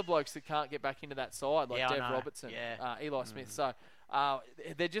other blokes that can't get back into that side, like I Dev know. Robertson, Yeah. Eli Smith. So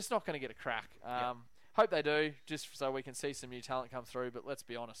they're just not going to get a crack. Hope they do, just so we can see some new talent come through. But let's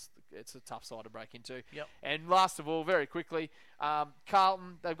be honest, it's a tough side to break into. Yep. And last of all, very quickly,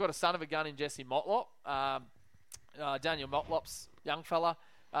 Carlton, they've got a son of a gun in Jesse Motlop. Daniel Motlop's young fella.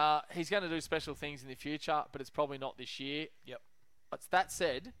 He's going to do special things in the future, but it's probably not this year. Yep. But that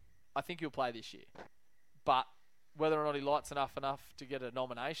said, I think he'll play this year. But whether or not he lights enough to get a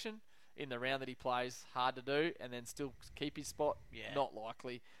nomination in the round that he plays, hard to do, and then still keep his spot, not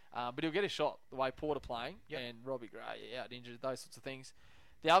likely. But he'll get a shot the way Porter playing, and Robbie Gray out injured, those sorts of things.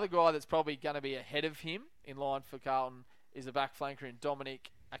 The other guy that's probably going to be ahead of him in line for Carlton is a back flanker in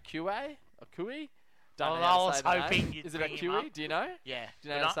Dominic Akui. Don't know how to say the name. Is it Akui? Do you know? Yeah. Do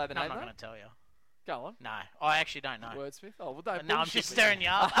you know how to say the name? I'm not though? going to tell you. Go on. No, I actually don't know. Wordsmith. Oh well, don't. No, I'm bullshit just me. stirring you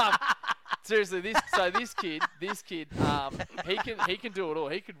up. Seriously, this kid, he can do it all.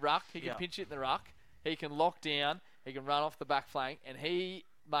 He could ruck, he can pinch it in the ruck, he can lock down, he can run off the back flank, and he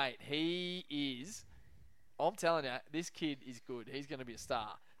is. I'm telling you, this kid is good. He's going to be a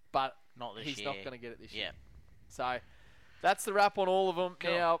star, but Not this he's year. not going to get it this year. Yeah. So that's the wrap on all of them.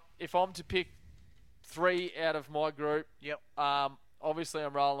 Cool. Now, if I'm to pick 3 out of my group, Yep. obviously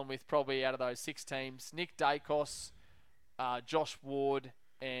I'm rolling with probably out of those 6 teams, Nick Dacos, Josh Ward,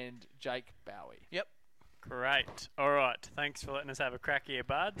 and Jake Bowie. Yep. Great. All right. Thanks for letting us have a crack here,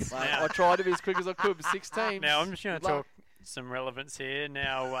 buds. Well, Now, I tried to be as quick as I could with 6 teams. now I'm just going to Good luck. talk some relevance here.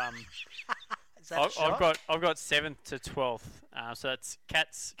 Now, Is that a shot? I've got 7th to 12th. So that's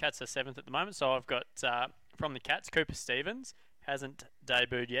Cats. Cats are 7th at the moment. So I've got from the Cats, Cooper Stevens hasn't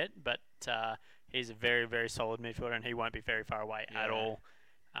debuted yet, but he's a very, very solid midfielder, and he won't be very far away at all.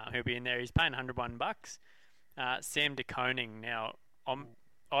 He'll be in there. He's paying $101. Sam De Koning. Now,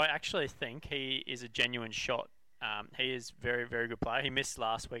 I actually think he is a genuine shot. He is very, very good player. He missed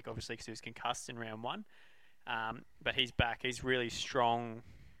last week, obviously, because he was concussed in round 1. But he's back. He's really strong,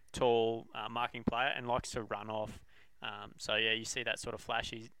 tall, marking player, and likes to run off. So yeah, you see that sort of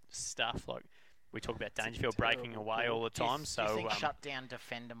flashy stuff. Like we talk about Dangerfield breaking away all the time. Do you think So shutdown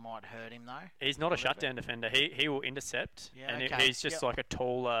defender might hurt him though? he's not a shutdown defender. He will intercept, Yeah, and okay. he's just like a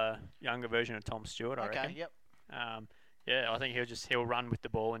taller, younger version of Tom Stewart. I reckon. Yep. Yeah, I think he'll run with the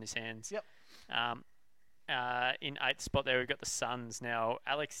ball in his hands. Yep. In 8th spot there, we've got the Suns. Now,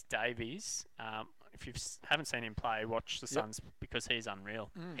 Alex Davies, if you haven't seen him play, watch the Suns because he's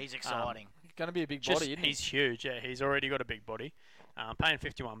unreal. He's exciting. going to be a big Just, body, isn't he's huge. Yeah, he's already got a big body. Paying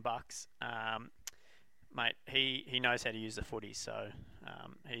 $51. Mate, he knows how to use the footy, so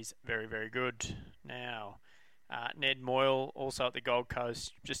he's very, very good. Now, Ned Moyle, also at the Gold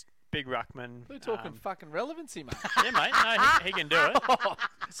Coast, just big ruckman. We're talking fucking relevancy, mate. Yeah, mate, no, he can do it.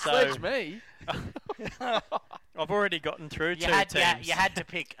 Sledge me. I've already gotten through two You teams. had to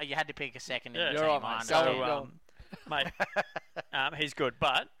pick a second in the You're team. right, mate. I Go understand. on. Mate, he's good,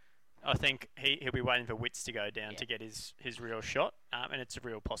 but I think he'll be waiting for Witts to go down to get his real shot, and it's a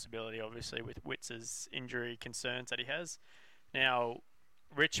real possibility, obviously, with Witts' injury concerns that he has. Now,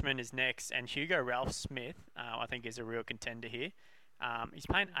 Richmond is next, and Hugo Ralph-Smith, I think, is a real contender here. He's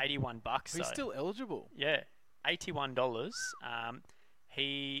paying $81. He's still eligible. Yeah, $81.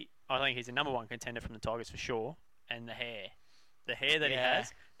 I think he's a number one contender from the Tigers for sure, and the hair that he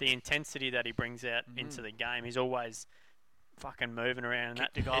has, the intensity that he brings out into the game. He's always fucking moving around.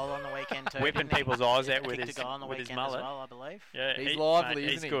 Kicked a goal on the weekend too. Whipping didn't he? people's eyes out with Kicked his a goal on the with his weekend mullet. as well, I believe. Yeah, He's lively, mate,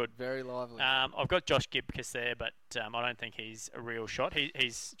 isn't he's he? good. Very lively. I've got Josh Gibcus there, but I don't think he's a real shot.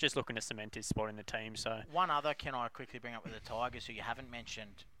 He's just looking to cement his spot in the team. So One other can I quickly bring up with the Tigers who you haven't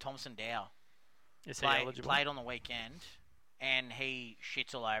mentioned, Thompson Dow. is he eligible? Played on the weekend, and he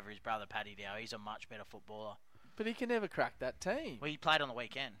shits all over his brother Paddy Dow. He's a much better footballer. But he can never crack that team. Well, he played on the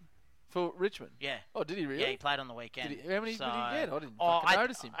weekend. For Richmond? Yeah. Oh, did he really? Yeah, he played on the weekend. Did he, how many did he get? I didn't Oh, fucking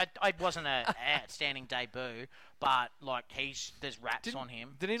notice him. I wasn't an outstanding debut, but like there's raps on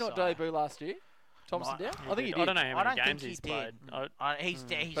him. Did he not so- debut last year? Thompson Might- Dow? I think he did. I don't know how I many don't games think he's he played. did.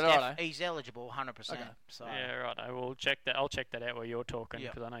 But righto. He's eligible, 100%. Okay. So Yeah, right. I will check that. I'll check that out while you're talking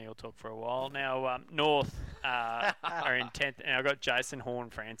Yep. because I know you'll talk for a while. Now, North are in 10th, and I've got Jason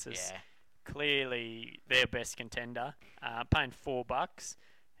Horn-Francis. yeah, Clearly their best contender, paying $4.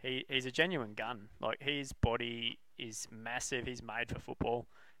 He's a genuine gun. Like, his body is massive. He's made for football,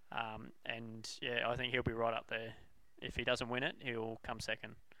 and yeah, I think he'll be right up there. If he doesn't win it, he'll come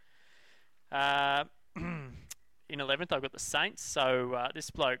second. In 11th, I've got the Saints. So this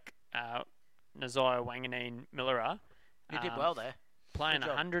bloke, Naziah Wanganeen Millera, you did well there. playing Good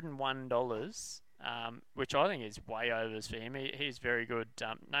job. $101, which I think is way overs for him. He's very good.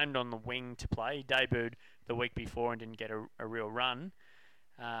 Named on the wing to play. He debuted the week before and didn't get a real run,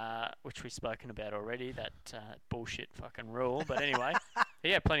 which we've spoken about already, that bullshit fucking rule. But anyway,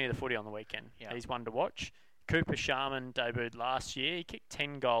 he had plenty of the footy on the weekend. Yeah. He's one to watch. Cooper Sharman debuted last year. He kicked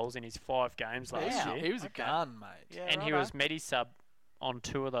 10 goals in his 5 games last Wow. year. He was a Okay. gun, mate. Yeah, And he righto. was Medi-sub on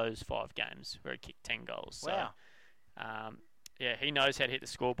 2 of those 5 games where he kicked 10 goals. So, Wow. yeah, he knows how to hit the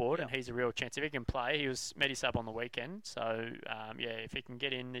scoreboard, Yeah. and he's a real chance. If he can play, he was Medi-sub on the weekend. So, yeah, if he can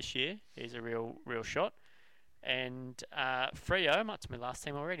get in this year, he's a real shot. And Freo, that's my last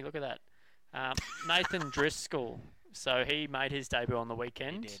team already. Look at that. Nathan Driscoll. So he made his debut on the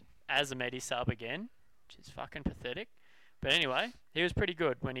weekend did. as a Medi-sub again, which is fucking pathetic. But anyway, he was pretty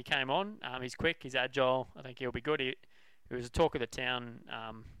good when he came on. He's quick, he's agile. I think he'll be good. He was a talk of the town,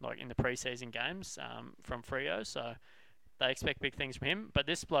 like in the preseason games from Freo. So they expect big things from him. But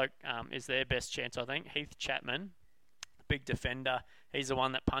this bloke is their best chance, I think. Heath Chapman, big defender. He's the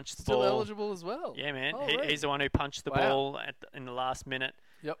one that punched the Still ball. eligible as well. Yeah, man. Oh, really? He's the one who punched the Wow. ball in the last minute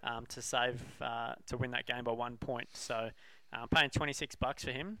Yep. to save to win that game by 1 point. So paying $26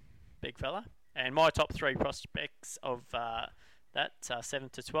 for him, big fella. And my top 3 prospects of that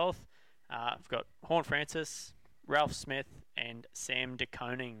 7th to 12th, I've got Horn-Francis, Ralph Smith, and Sam De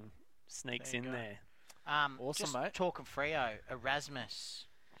Koning sneaks There you in go. there. Awesome, just mate. Talking Freo, Erasmus.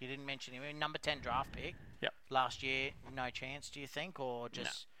 You didn't mention him. Number 10 draft pick. Yep. Last year, no chance, do you think? Or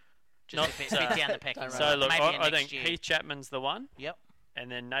just Not- a bit down the pecking Don't order? So look, Maybe I next think year. Heath Chapman's the one, Yep. and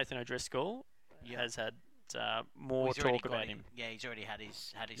then Nathan O'Driscoll Yep. has had more He's already talk got about it. him. Yeah, he's already had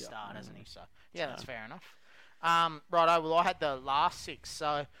his Yep. start, hasn't he? So yeah, that's So- fair enough. Righto. Well, I had the last 6,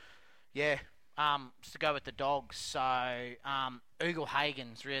 so yeah. Just to go with the Dogs. So Ugle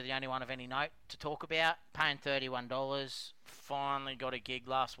Hagen's really the only one of any note to talk about. Paying $31. Finally got a gig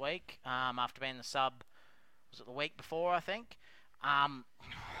last week. After being the sub, was it the week before? I think.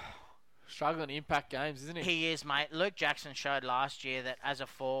 Struggling to impact games, isn't he? He is, mate. Luke Jackson showed last year that as a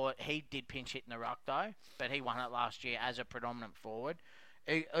forward, he did pinch hit in the ruck, though, but he won it last year as a predominant forward.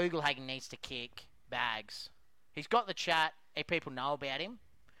 Ugelhagen needs to kick bags. He's got the chat. People know about him,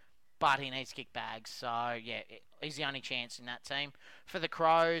 but he needs to kick bags. So, yeah, he's the only chance in that team. For the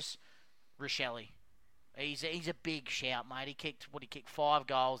Crows, Rochelle. He's a big shout, mate. He kicked 5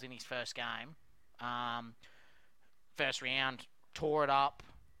 goals in his first game. First round, tore it up.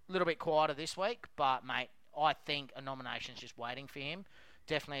 A little bit quieter this week, but mate, I think a nomination's just waiting for him.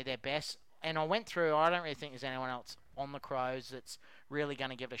 Definitely their best. And I went through. I don't really think there's anyone else on the Crows that's really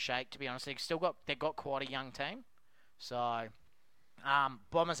going to give it a shake, to be honest. They've got quite a young team. So,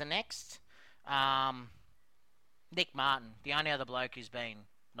 Bombers are next. Nick Martin, the only other bloke who's been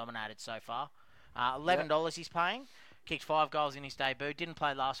nominated so far. $11 he's paying. Kicked 5 goals in his debut. Didn't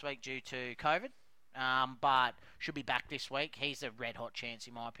play last week due to COVID, but should be back this week. He's a red-hot chance,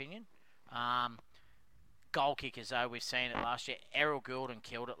 in my opinion. Goal kickers, though, we've seen it last year. Errol Goulden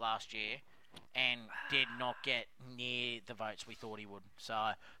killed it last year and did not get near the votes we thought he would.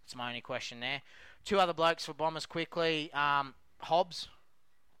 So that's my only question there. 2 other blokes for Bombers quickly. Hobbs,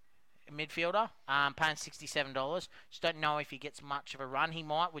 midfielder, paying $67. Just don't know if he gets much of a run. He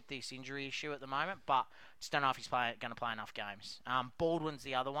might with this injury issue at the moment, but just don't know if he's going to play enough games. Baldwin's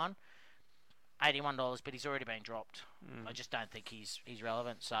the other one, $81, but he's already been dropped. I just don't think he's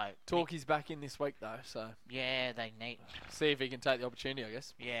relevant. So Talkie's back in this week though, so yeah, they need see if he can take the opportunity, I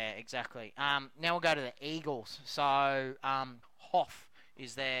guess. Yeah, exactly. Now we'll go to the Eagles. So Hoff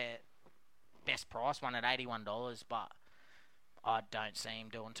is their best price, one at $81, but I don't see him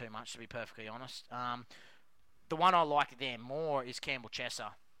doing too much, to be perfectly honest. The one I like there more is Campbell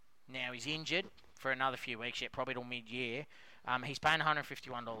Chesser. Now, he's injured for another few weeks yet, probably till mid-year. He's paying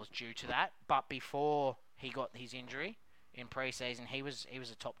 $151 due to that, but before he got his injury in pre-season, he was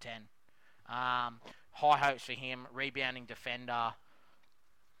a top 10. High hopes for him, rebounding defender.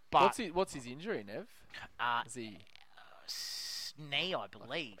 But What's his injury, Nev? Is he... knee, I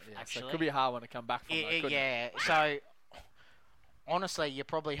believe, Yeah, actually. so it could be a hard one to come back from, though, couldn't it? So... Honestly, you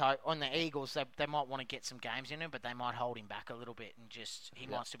probably hope on the Eagles they might want to get some games in him, but they might hold him back a little bit and he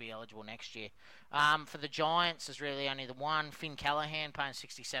might still be eligible next year. For the Giants, there's really only the one. Finn Callahan paying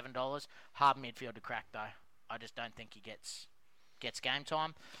 $67. Hard midfield to crack though. I just don't think he gets game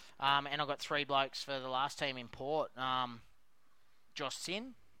time. And I've got 3 blokes for the last team in Port. Josh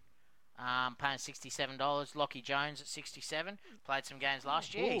Sin. Paying $67. Lockie Jones at $67. Played some games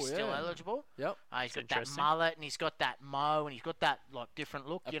last year. He's still eligible. Yep. He's got that mullet and he's got that mo and he's got that different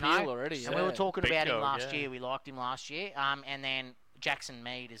look. Appeal you know already. And we were talking about him dog, last year. We liked him last year. And then Jackson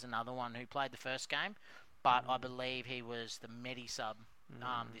Mead is another one who played the first game, but I believe he was the Medi sub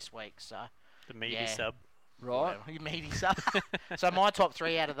this week. So The meaty sub. Right. Meaty sub. So my top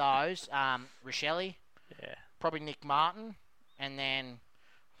 3 out of those: Rochelle, Yeah. probably Nick Martin, and then.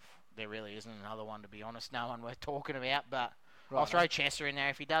 There really isn't another one, to be honest. No one worth talking about, but I'll throw Chesser in there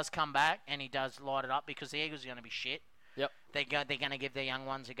if he does come back and he does light it up because the Eagles are going to be shit. Yep. They're going to give their young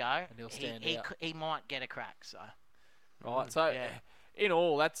ones a go. And he'll stand out. He might get a crack. So. Right. So in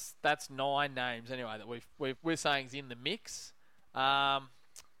all, that's 9 names anyway that we're saying is in the mix. But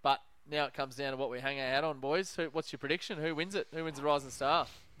now it comes down to what we hang our hat on, boys. What's your prediction? Who wins it? Who wins the Rising Star?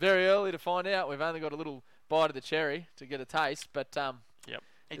 Very early to find out. We've only got a little bite of the cherry to get a taste, but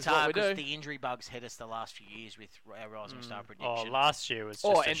It's hard because the injury bugs hit us the last few years with our Rising Star prediction. Oh, last year was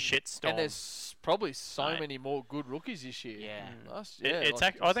just a shitstorm. And there's probably so many more good rookies this year. Yeah.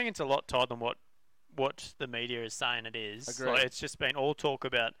 I think it's a lot tighter than what the media is saying it is. Agreed. Like, it's just been all talk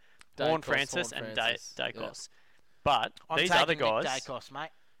about Horn Francis and Dacos. Yeah. But I'm these taking other guys, Nick Dacos,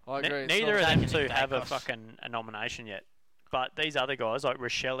 mate. I agree. neither of not- them two Nick have a Dacos. fucking a nomination yet. But these other guys, like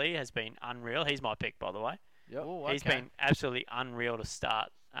Rochelle has been unreal. He's my pick, by the way. Yep. Ooh, He's okay. been absolutely unreal to start.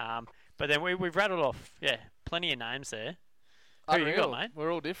 But then we've rattled off, plenty of names there. Who you got, mate?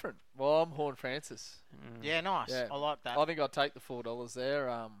 We're all different. Well, I'm Horn Francis. Yeah, nice. Yeah. I like that. I think I'll take the $4 there.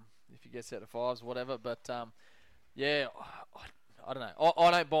 If he gets out of 5s, whatever. But I don't know.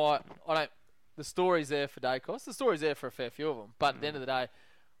 I don't buy. The story's there for Dacos. The story's there for a fair few of them. But at the end of the day,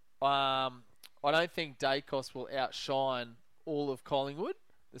 I don't think Dacos will outshine all of Collingwood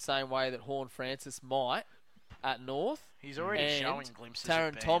the same way that Horn Francis might at North. He's already And showing glimpses. Taron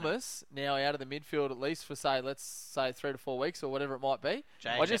of being Thomas now out of the midfield at least for let's say 3 to 4 weeks or whatever it might be.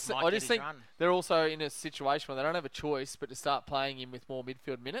 I just think they're also in a situation where they don't have a choice but to start playing him with more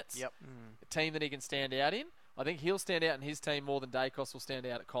midfield minutes. Yep. A team that he can stand out in. I think he'll stand out in his team more than Dacos will stand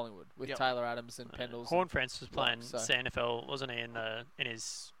out at Collingwood with Yep. Taylor Adams and Pendles. Horn Francis was playing so. CNFL, wasn't he, in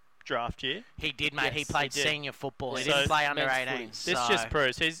his draft year? He did, mate. Yes, he played he did. senior football. He So didn't play under men's 18. footy. This just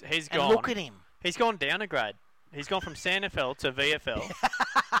proves he's And gone. look at him. He's gone down a grade. He's gone from CNFL to VFL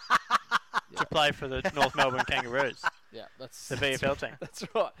to play for the North Melbourne Kangaroos, Yeah, that's the VFL team. That's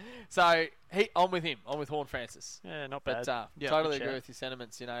right. So I'm with him. I'm with Horn Francis. Yeah, not bad. But Yeah, totally good agree shout. with your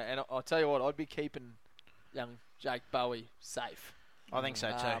sentiments. And I'll tell you what, I'd be keeping young Jake Bowie safe. I think so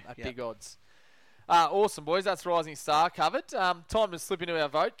too. At big odds. Awesome, boys. That's Rising Star covered. Time to slip into our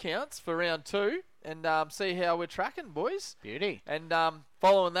vote counts for round 2 and see how we're tracking, boys. Beauty. And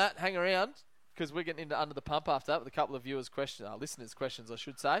following that, hang around because we're getting into Under the Pump after that with a couple of listeners' questions, I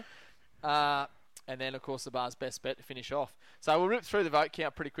should say. And then, of course, the bar's best bet to finish off. So we'll rip through the vote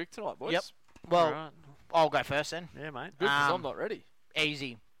count pretty quick tonight, boys. Yep. Well, Alright. I'll go first then. Yeah, mate. Good, because I'm Um, not ready.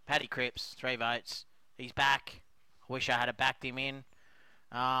 Easy. Paddy Cripps, 3 votes. He's back. I wish I had backed him in.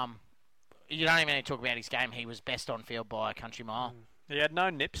 You don't even need to talk about his game. He was best on field by a country mile. He had no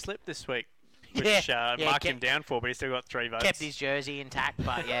nip slip this week, which Yeah, marked kept- him down for, but he still got 3 votes. Kept his jersey intact,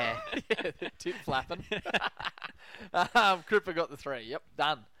 but yeah. Tip flapping. Cripper got the 3. Yep,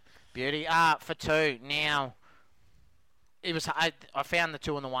 done. Beauty. For 2. Now, it was. I found the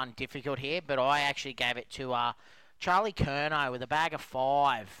 2 and the 1 difficult here, but I actually gave it to Charlie Curnow with a bag of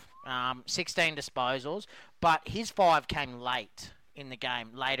 5. 16 disposals, but his 5 came later in the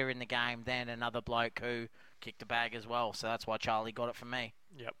game than another bloke who kicked a bag as well. So that's why Charlie got it from me.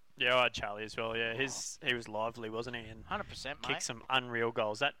 Yep. Yeah, I had Charlie as well. Yeah, he was lively, wasn't he? And 100%, mate. kicked some unreal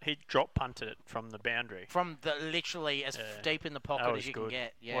goals. That he drop punted it from the boundary. From the literally as deep in the pocket That as was you good. can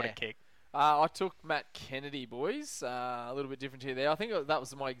get. Yeah. What a kick. I took Matt Kennedy, boys. A little bit different here there. I think that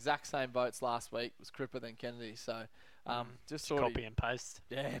was my exact same votes last week. It was Cripper then Kennedy. So just thought Copy and paste.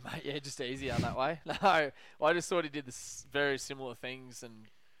 Yeah, mate. Yeah, just easier that way. No, I just thought he did this very similar things, and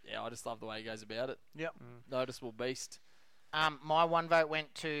yeah, I just love the way he goes about it. Yep. Noticeable beast. My 1 vote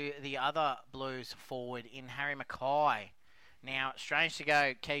went to the other Blues forward in Harry Mackay. Now, strange to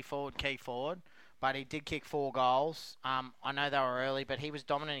go key forward, but he did kick 4 goals. I know they were early, but he was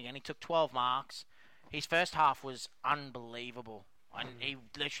dominant again. He took 12 marks. His first half was unbelievable. He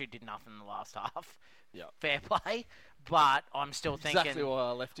literally did nothing in the last half. Yeah. Fair play, but I'm still thinking. Exactly why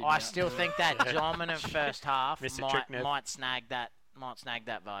I left him. I out. still think that dominant first half Missed a trick, Nev. might snag that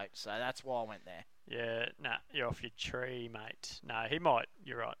vote. So that's why I went there. Yeah, nah, you're off your tree, mate. No, he might.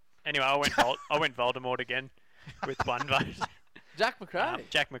 You're right. Anyway, I went Voldemort again with 1 vote. Jack McRae.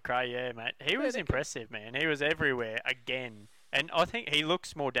 Jack McRae, yeah, mate. He was impressive, man. He was everywhere again. And I think he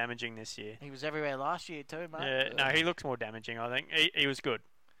looks more damaging this year. He was everywhere last year too, mate. Yeah, no, he looks more damaging, I think. He was good.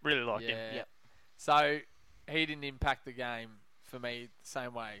 Really liked him. Yeah. Yep. So he didn't impact the game for me the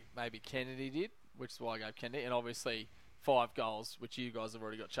same way maybe Kennedy did, which is why I gave Kennedy. And obviously 5 goals, which you guys have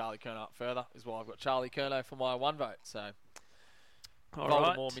already got Charlie Curnow up further, is why I've got Charlie Curnow for my 1 vote. So All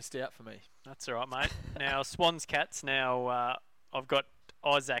Voldemort right. missed out for me. That's all right, mate. Now, Swans Cats. Now, I've got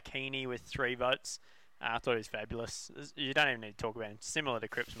Isaac Heaney with 3 votes. I thought he was fabulous. You don't even need to talk about him. Similar to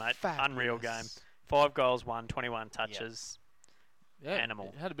Cripps, mate. Unreal game. 5 goals, 21 touches. Yeah, Animal.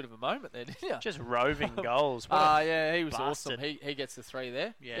 You had a bit of a moment there, didn't you? Just roving goals. What a yeah, he was bastard. awesome. He gets the 3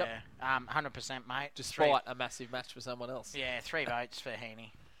 there. Yeah. Yep. 100%, mate. Despite a massive match for someone else. Yeah, 3 votes for Heaney.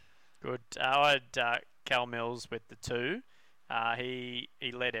 Good. I had Cal Mills with the 2. He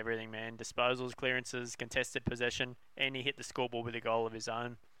led everything, man. Disposals, clearances, contested possession, and he hit the scoreboard with a goal of his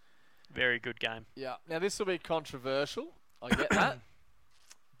own. Very good game. Yeah. Now, this will be controversial. I get that.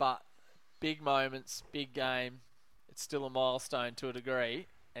 But big moments, big game. It's still a milestone to a degree.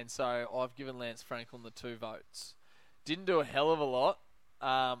 And so I've given Lance Franklin the 2 votes. Didn't do a hell of a lot.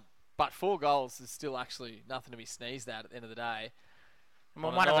 But 4 goals is still actually nothing to be sneezed at the end of the day.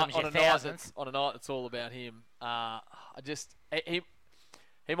 Well, one of them's your 1000th. On a night that's all about him. He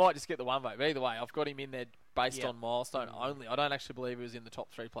might just get the 1 vote. But either way, I've got him in there based on milestone only. I don't actually believe he was in the top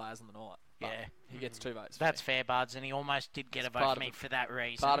 3 players on the night. But Yeah. he gets 2 votes. for That's me. fair, Buds, and he almost did get a vote part for of me it. for that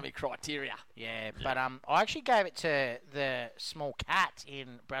reason. Part of me criteria. Yeah, but I actually gave it to the small cat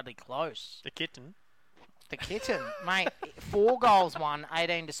in Bradley Close. The kitten. The kitten, mate. 4 goals,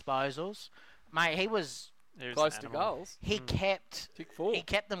 18 disposals. Mate, he was Close an to animal. goals. he kept Tick 4. he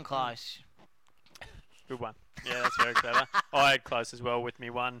kept them close. Good one. Yeah, that's very clever. I had Close as well with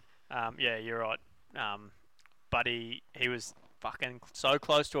me 1. Yeah, you're right. But he was fucking so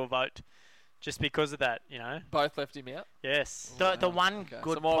close to a vote just because of that, you know? Both left him out. Yes. The one Okay.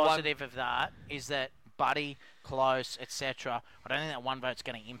 good So my one- positive of that is that Buddy, Close, etc. I don't think that 1 vote's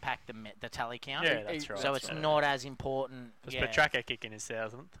going to impact the tally count. Yeah, that's right. So it's right. not as important. Because Yeah. Petraka kicking his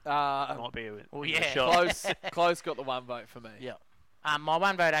 1000th. Might be a yeah. shot. Close got the 1 vote for me. Yeah. My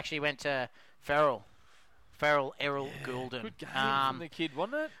 1 vote actually went to Farrell Errol Goulden. Good game from the kid,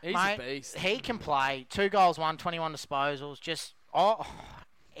 wasn't it? He's mate, a beast. He can play. 2 goals, 21 disposals.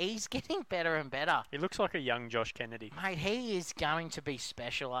 He's getting better and better. He looks like a young Josh Kennedy. Mate, he is going to be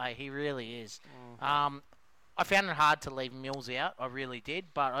special, eh? He really is. I found it hard to leave Mills out. I really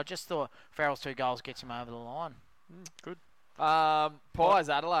did. But I just thought Farrell's 2 goals gets him over the line. Good. Pies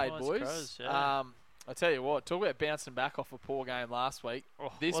Adelaide, Pies boys. Crows, yeah. I tell you what, talk about bouncing back off a poor game last week.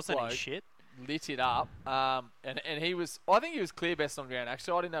 This Wasn't bloke he shit? lit it up. And he was, I think he was clear best on ground.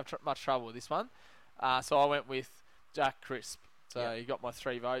 Actually, I didn't have much trouble with this one. So I went with Jack Crisp. So he got my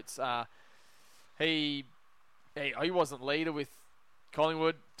 3 votes. He wasn't leader with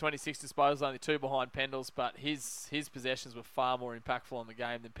Collingwood, 26 disposals, only 2 behind Pendles, but his possessions were far more impactful on the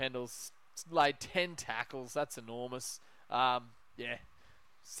game than Pendles. Laid 10 tackles. That's enormous.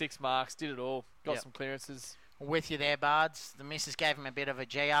 6 marks, did it all. Got some clearances. With you there, Bards. The missus gave him a bit of a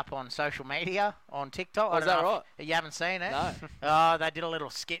G up on social media, on TikTok. Is that right? You haven't seen it? No. They did a little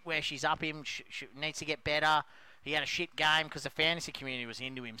skit where she's up him, needs to get better. He had a shit game because the fantasy community was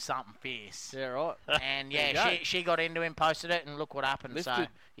into him something fierce. Yeah, right. And There yeah, you go. she got into him, posted it, and look what happened. So Lifted.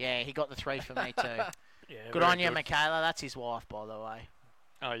 yeah, he got the 3 for me too. Yeah, Good very on you, Michaela. That's his wife, by the way.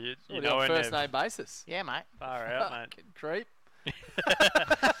 Oh, you On know a when first they're name basis. Yeah, mate. far out, mate. Fucking creep.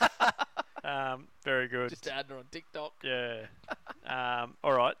 Very good. Just adding her on TikTok. Yeah.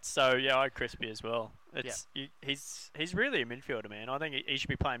 All right. So yeah, I had Crispy as well. He's really a midfielder, man. I think he should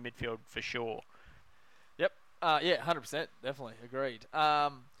be playing midfield for sure. Yep. 100%. Definitely. Agreed.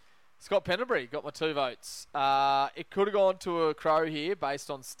 Scott Pendlebury got my 2 votes. It could have gone to a Crow here based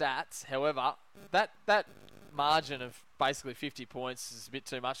on stats. However, that margin of basically 50 points is a bit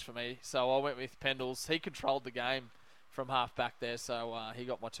too much for me. So I went with Pendles. He controlled the game from half back there, so he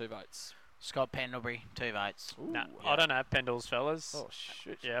got my 2 votes. Scott Pendlebury, 2 votes. No, I don't have Pendles, fellas. Oh,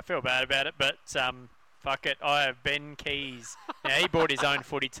 shit. Yeah, I feel bad about it, but fuck it. I have Ben Keys. Now, he brought his own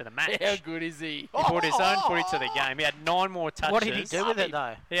footy to the match. How good is he? He brought his own footy to the game. He had 9 more touches. What did he do with it,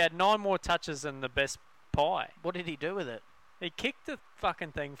 though? He had 9 more touches than the best pie. What did he do with it? He kicked the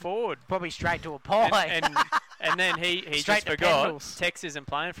fucking thing forward. Probably straight to a pie. And then he Straight just to forgot Pendles. Tex isn't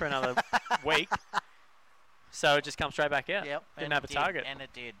playing for another week. So it just comes straight back out. Yep. Didn't and have it a did, target. And it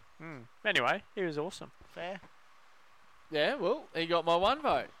did. Anyway, he was awesome. Fair. Yeah, well, he got my 1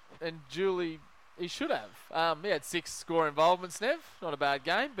 vote. And Julie, he should have. He had 6 score involvements, Nev. Not a bad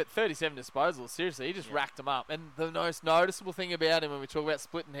game, but 37 disposals. Seriously, he just racked them up. And the most noticeable thing about him when we talk about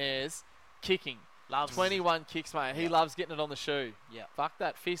splitting hairs, kicking. Loves 21 kicks, mate. He loves getting it on the shoe. Yeah. Fuck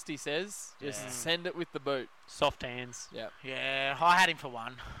that fist, he says. Just Yeah. send it with the boot. Soft hands. Yeah. Yeah, I had him for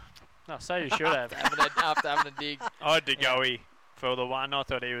 1. No, so you should have. After having a dig. I had to go for the 1. I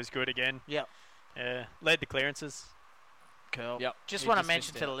thought he was good again. Yep. Yeah. Led the clearances. Cool. Yep. Just He want to just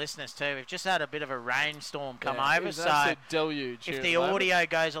mention missed to the out. listeners too, we've just had a bit of a rainstorm come Yeah, it over, was an so absolute deluge here if at the moment. audio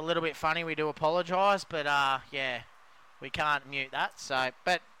goes a little bit funny, we do apologise, but yeah, we can't mute that. So,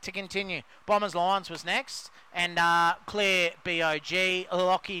 but to continue, Bombers Lions was next, and Claire BOG,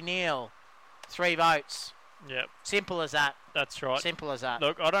 Lockie Neal, 3 votes. Yep. Simple as that. That's right. Simple as that.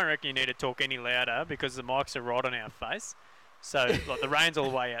 Look, I don't reckon you need to talk any louder because the mics are right on our face. So, like, the rain's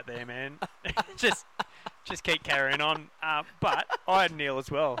all the way out there, man. just keep carrying on. But I had Neil as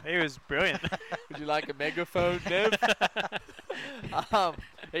well. He was brilliant. Would you like a megaphone, Nev?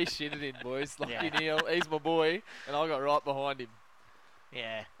 He shitted in, boys. Lucky Yeah. Neil. He's my boy, and I got right behind him.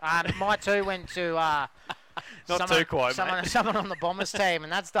 Yeah. My 2 went to Not too quiet, mate. someone on the Bombers team,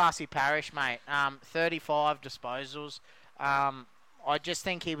 and that's Darcy Parish, mate. 35 disposals. I just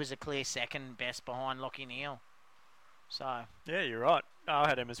think he was a clear second best behind Lockie Neal. So Yeah, you're right. I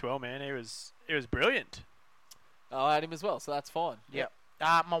had him as well, man. He was brilliant. Oh, I had him as well, so that's fine. yep.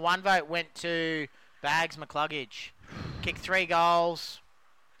 My 1 vote went to Bags McCluggage. Kicked 3 goals.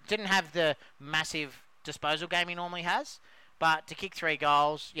 Didn't have the massive disposal game he normally has, but to kick 3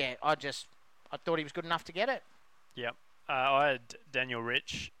 goals, yeah, I thought he was good enough to get it. Yep. I had Daniel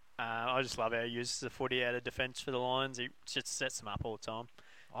Rich. I just love how he uses the footy out of defence for the Lions. He just sets them up all the time.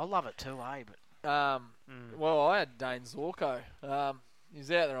 I love it too, But Well, I had Dane Zorko. He's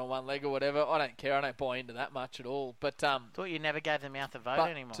out there on one leg or whatever. I don't care. I don't buy into that much at all. But thought you never gave them out the vote but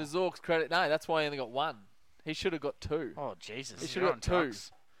anymore. to Zork's credit, no, that's why he only got 1. He should have got 2. Oh Jesus! He should you're have got on 2.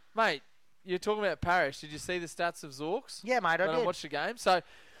 drugs. Mate, you're talking about Parish. Did you see the stats of Zork's? Yeah, mate, I When did. I watched the game. So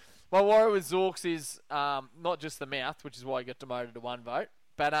my worry with Zorks is not just the mouth, which is why he got demoted to 1 vote,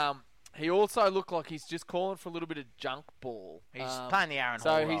 but he also looked like he's just calling for a little bit of junk ball. He's playing the Aaron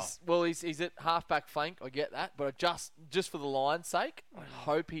So Hall he's at half-back flank. I get that, but just for the Lions' sake, I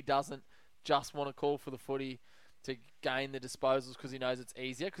hope he doesn't just want to call for the footy to gain the disposals because he knows it's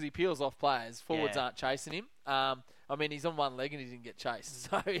easier. Because he peels off players. Forwards Yeah. aren't chasing him. I mean, he's on 1 leg and he didn't get chased,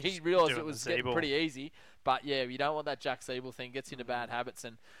 so he realised Doing it was the getting Siebel. pretty easy. But yeah, you don't want that Jack Siebel thing. Gets into bad habits,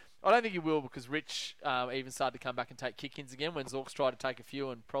 and I don't think he will because Rich even started to come back and take kick-ins again when Zorks tried to take a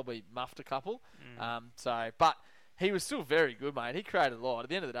few and probably muffed a couple. But he was still very good, mate. He created a lot. At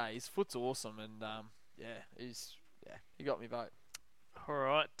the end of the day, his foot's awesome, and he got me vote. All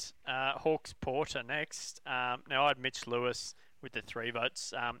right. Hawks Porter next. Now, I had Mitch Lewis with the 3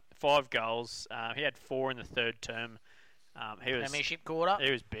 votes. 5 goals. He had 4 in the 3rd term. Premiership quarter.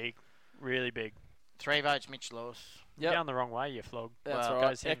 He was big. Really big. 3 votes, Mitch Lewis. Yep. Down the wrong way, you flog. That's Well, all right.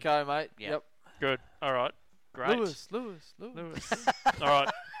 goes him. Echo, mate. Yep. Yep. Good. All right. Great. Lewis. All right.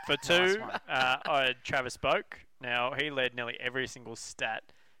 For Nice 2, one. I had Travis Boak. Now, he led nearly every single stat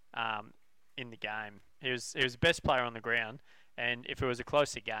in the game. He was the best player on the ground, and if it was a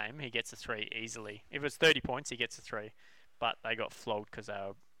closer game, he gets a 3 easily. If it was 30 points, he gets a 3. But they got flogged because they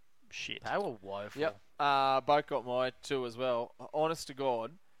were shit. They were woeful. Yep. Both got my 2 as well. Honest to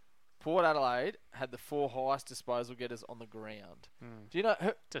God, Port Adelaide had the 4 highest disposal getters on the ground. Do you know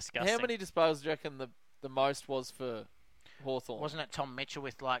Disgusting. how many disposals do you reckon the most was for Hawthorn? Wasn't it Tom Mitchell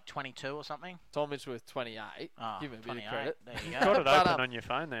with like 22 or something? Tom Mitchell with 28. Oh, Give him a bit 28. of credit. There you Got go. it But, open on your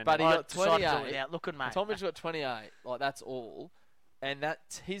phone then. but he I got decided to do it 28. without looking, mate. Tom Mitchell got 28. Like, that's all. And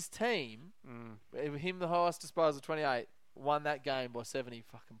his team, him the highest disposal, 28, won that game by 70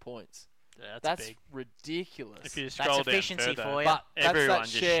 fucking points. Yeah, That's big. ridiculous. If you That's scroll down efficiency further, for you. But everyone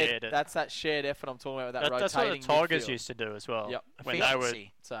just shared, shared it. That's that shared effort I'm talking about. That That's what the rotating Tigers midfield. used to do as well. Yep. When they were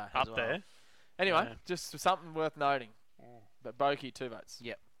Efficiency. So as up well. there. anyway, Yeah. just something worth noting. But Bokey 2 votes.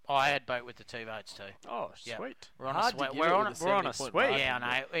 Yep. I had Boat with the 2 votes too. Oh, Yep. sweet. We're on Hard a to sweat. give We're it on with a a we're on a 70-point sweat. margin, Yeah,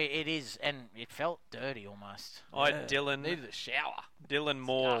 I but know. It is, and it felt dirty almost. I had Dylan needed a shower.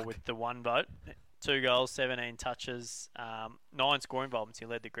 Moore Yuck. with the 1 vote. 2 goals, 17 touches, 9 scoring involvements. He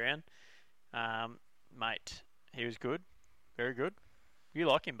led the ground. Mate, he was good. Very good. You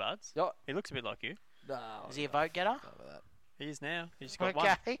like him, Buds? Yup. He looks a bit like you. No, Is he a vote getter? He is now. He's got 1.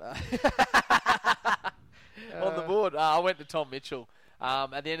 Okay. On the board, I went to Tom Mitchell.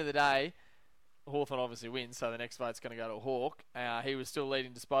 At the end of the day, Hawthorn obviously wins, so the next vote's going to go to Hawk. He was still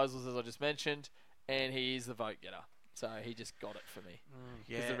leading disposals, as I just mentioned, and he is the vote getter. So he just got it for me.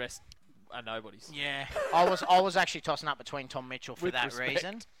 Because the rest are nobodies. Yeah, I was actually tossing up between Tom Mitchell for With that respect.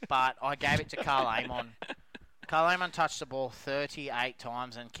 reason, but I gave it to Carl Amon. Carl Amon touched the ball 38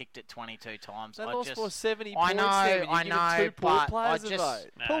 times and kicked it 22 times. They I lost just, by 70 I points know, there, but you I give know, 2 Port but players I a just-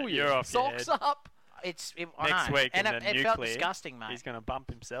 vote. Nah, Pull you're your off your socks head. up. I Next know. week and in it, the it felt nuclear, disgusting, mate. He's going to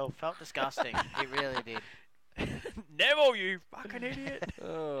bump himself. Felt disgusting. It really did. Neville, you fucking idiot.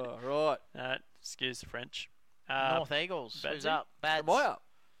 Oh, right. Excuse the French. North Eagles. Who's Badsy? up? Bads. Am I up?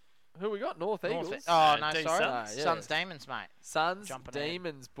 Who we got? North North Eagles. Oh, no, D sorry. Suns. Yeah. Suns Demons, mate. Suns, Jumping ahead.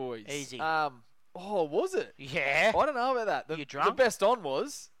 Demons, boys. Easy. Oh, was it? Yeah. I don't know about that. You The drunk? best on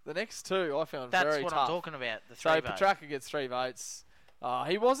was the next 2. I found That's very what tough. I'm talking about. The 3 So votes. Petrarca gets 3 votes.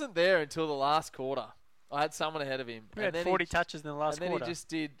 He wasn't there until the last quarter. I had someone ahead of him. We had then 40 touches in the last and then quarter.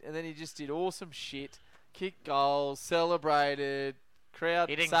 he just did awesome shit. Kicked goals, celebrated, crowd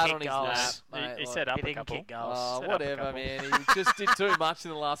He didn't sat kick on his goals. lap. he mate, he like- set up He a didn't couple. kick goals. Oh, Set up a whatever, couple. man. He just did too much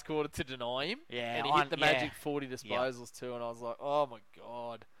in the last quarter to deny him. Yeah, And he hit the magic 40 disposals too, and I was like, oh my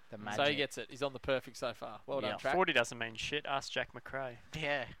god. The So he magic. gets it. He's on the perfect so far. Well done, Yeah. Track. 40 doesn't mean shit. Ask Jack McRae.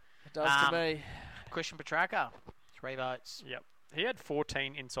 Yeah. It does to me. Christian Petrarca. 3 votes. Yep. He had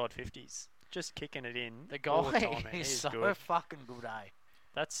 14 inside 50s. Just kicking it in. The all the guy time, man. is He's so good. fucking good, eh?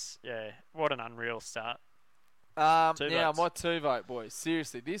 That's, what an unreal start. Now, 2 votes. my 2 vote, boys.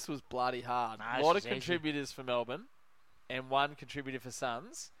 Seriously, this was bloody hard. Nah, A this lot was of easy. contributors for Melbourne and 1 contributor for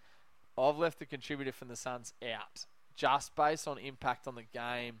Suns. I've left the contributor from the Suns out, just based on impact on the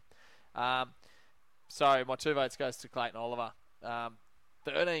game. So my 2 votes goes to Clayton Oliver.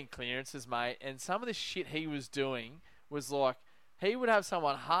 13 clearances, mate. And some of the shit he was doing was like, he would have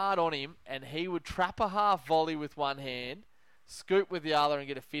someone hard on him and he would trap a half volley with one hand, scoop with the other and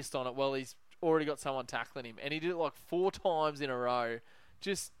get a fist on it. Well, he's already got someone tackling him. And he did it like 4 times in a row.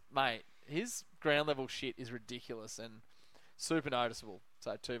 Just, mate, his ground level shit is ridiculous and super noticeable.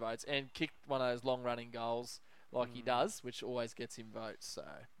 So 2 votes. And kicked one of those long running goals like he does, which always gets him votes. So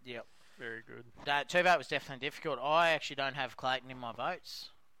Yep. Very good. That 2 vote was definitely difficult. I actually don't have Clayton in my votes.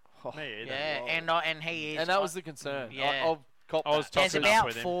 Me either. Yeah, and he is. And that was the concern. Yeah. I'll cop I was that. There's tossing up about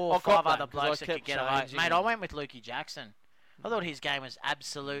with him. 4 I'll or 5 cop that, other 'cause I blokes that could kept get a vote. changing Mate, him. I went with Lukey Jackson. I thought his game was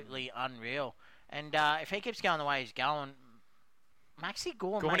absolutely unreal. And if he keeps going the way he's going, Maxi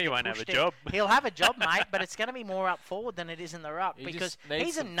Gorn Gorney might won't get have a pushed in. job. He'll have a job, mate, but it's going to be more up forward than it is in the ruck He because just needs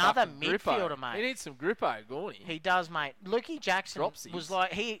he's some another fucking grippo. midfielder, He mate. needs some grippo, Gorney. He does, mate. Lukey Jackson Dropsies. was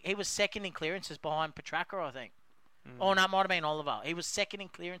like he was second in clearances behind Petrarca, I think. Oh no, it might have been Oliver. He was second in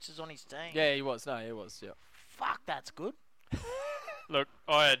clearances on his team. Yeah, he was. No, he was. Yeah. Fuck, that's good. Look,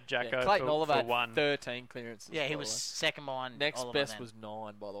 I had Jacko Yeah, Clayton for, Oliver for had 1. 13 clearances. Yeah, he by was the way. second behind Next Oliver best then. was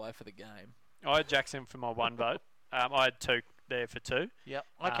 9, by the way, for the game. I had Jackson for my 1 vote. I had 2 there for 2. Yep.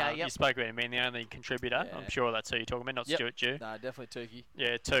 Okay, You yep. spoke about him being the only contributor. Yeah. I'm sure that's who you're talking about, not Yep. Stuart Dew. No, definitely Turkey.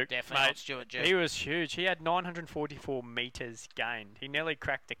 Yeah, 2. Definitely Mate, not Stuart Jew. he was huge. He had 944 metres gained. He nearly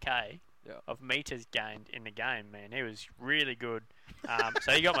cracked a K Yeah. of metres gained in the game, man. He was really good.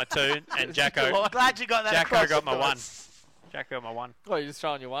 So he got my 2, and Jacko Glad you got that Jacko across, got my 1. guys. Jacko got my 1. Oh, you're just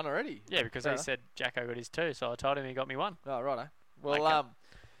throwing your 1 already? Yeah, because Fair he said Jacko got his 2, so I told him he got me 1. Oh, righto. Well, Okay.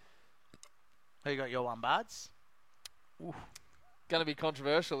 Who got your 1, Bards? going to be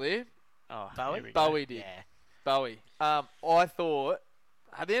controversial here. Oh, Bowie? here we go. Bowie did. Yeah. Bowie. I thought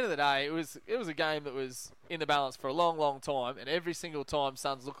at the end of the day, it was a game that was in the balance for a long, long time, and every single time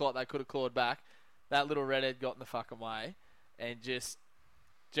Suns looked like they could have clawed back, that little redhead got in the fucking way, and just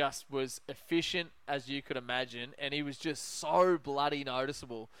was efficient as you could imagine, and he was just so bloody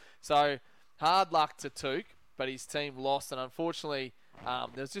noticeable. So hard luck to Took, but his team lost, and unfortunately, there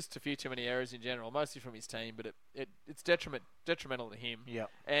was just a few too many errors in general, mostly from his team, but it's detrimental to him. Yep.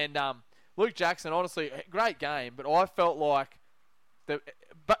 And Luke Jackson, honestly, great game, but I felt like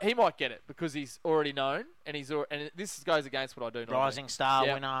but he might get it because he's already known, and this goes against what I do normally. Rising star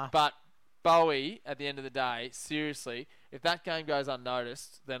winner. But Bowie, at the end of the day, seriously, if that game goes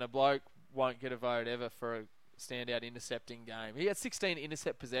unnoticed, then a bloke won't get a vote ever for a standout intercepting game. He had 16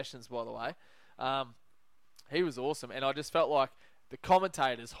 intercept possessions, by the way. He was awesome, and I just felt like the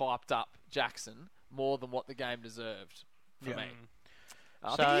commentators hyped up Jackson more than what the game deserved for me.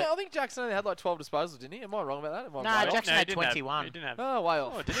 I think Jackson only had like 12 disposals, didn't he? Am I wrong about that? No, way off? Jackson had he didn't have- 21. He didn't have. Oh, way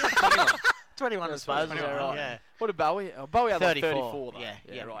off. Oh, did he have 21? 21 Yeah, disposals. 21, right. Yeah. What did Bowie? Oh, Bowie had like 34, 34 though.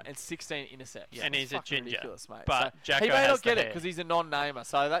 yeah. Right. And 16 intercepts. And he's a Fucking ginger, ridiculous, mate. but So Jacko he may has not the get it hair. because he's a non-namer,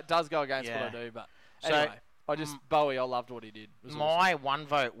 so that does go against what I Yeah. do. But So, anyway, Bowie, I loved what he did. It was My 1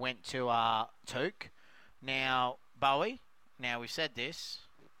 vote went to Took. Now, Bowie, we've said this.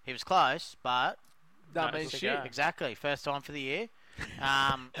 He was close, but... awesome. That No, means it's a go. shit. Exactly. First time for the year.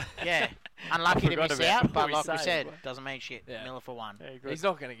 Yeah. Unlucky to forgot miss about out, what but we like we said. said, doesn't mean shit. Yeah. Miller for 1. Yeah, good. He's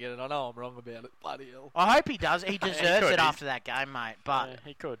not going to get it. I know I'm wrong about it. Bloody hell. I hope he does. He deserves could. it after that game, mate. But Yeah,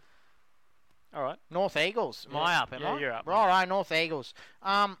 he could. All right. North Eagles, am I up? Am Yeah, I? you're up, mate. Right, North Eagles.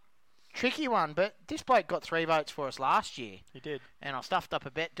 Tricky one, but this bloke got 3 votes for us last year, He did. and I stuffed up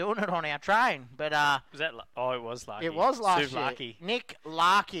a bet doing it on our train. But Was that? Oh, it was Larky. it was last Suv year. Larky. Nick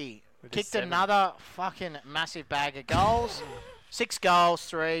Larky With his kicked 7. another fucking massive bag of goals. 6 goals,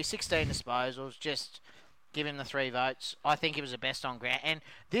 16 disposals. Just give him the 3 votes. I think he was the best on ground. And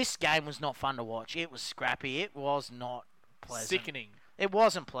this game was not fun to watch. It was scrappy. It was not pleasant. Sickening. It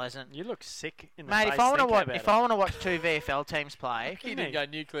wasn't pleasant. You look sick in the Mate, face. if I want to thinking watch, about if it. I want to watch 2 VFL teams play, He didn't go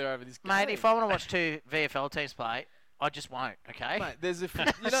nuclear over this game. mate, if I want to watch 2 VFL teams play, I just won't. Okay. Mate, there's you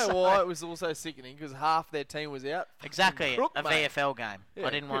know why it was also sickening? Because half their team was out. Exactly. Crook, A mate. VFL game. Yeah, I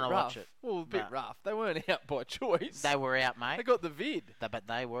didn't a bit want to watch rough. it. Well, a bit No. rough. They weren't out by choice. They were out, They mate. got the vid. But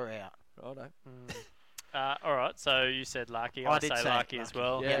they were out. Righto. All right. So you said Larky. I I did say say Larky as Larky.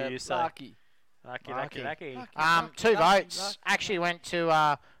 well. Yeah, What do you say? lucky. Larky. Larky. Larky. Lucky, 2 lucky, votes lucky. actually went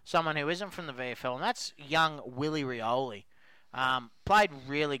to someone who isn't from the VFL, and that's young Willie Rioli. Played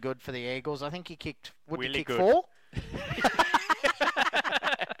really good for the Eagles. I think he kicked. Would he Really kick good. 4?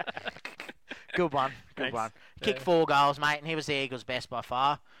 Good one. Good Thanks. one. Kicked 4 goals, mate, and he was the Eagles' best by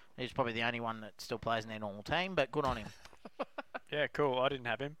far. He's probably the only one that still plays in their normal team, but good on him. Yeah, cool. I didn't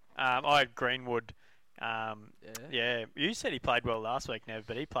have him. I had Greenwood. Yeah. You said he played well last week, Nev,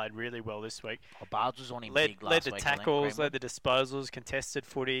 but he played really well this week. Oh, Bards was on him Led big last the week. I think, tackles, Greenwood. led the disposals, contested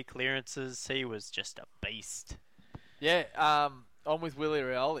footy, clearances. He was just a beast. Yeah, I'm with Willie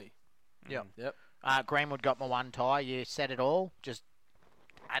Rioli. Yep. Yep. Greenwood got my 1 tie. You said it all. Just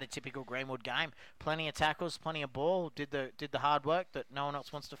had a typical Greenwood game. Plenty of tackles, plenty of ball. Did the hard work that no one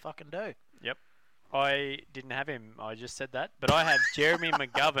else wants to fucking do. Yep. I didn't have him. I just said that. But I have Jeremy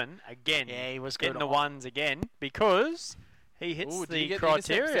McGovern again. Yeah, he was good. Getting the ones again because he hits Ooh, did the he get the intercept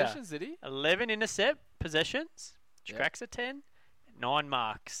criteria. possessions, did he? 11 intercept possessions. Yeah. Cracks a 10. 9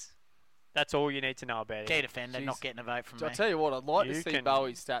 marks. That's all you need to know about Key him. defender, Jeez. not getting a vote from I'll me. tell you what, I'd like You to see can-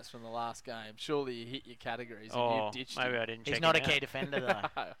 Bowie's stats from the last game. Surely you hit your categories and Oh, you ditched maybe him. I didn't check He's not a him key out. defender,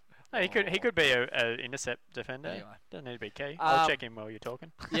 though. No, he could be a intercept defender. Anyway. Doesn't need to be key. I'll Um, check him while you're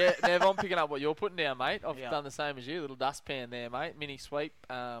talking. Yeah, Nev, I'm picking up what you're putting down, mate. I've Yeah. done the same as you. Little dustpan there, mate. Mini sweep.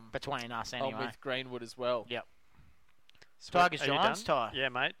 Between us, I'm anyway. with Greenwood as well. Yep. Sweet. Tigers Are you Giants done? tie. Yeah,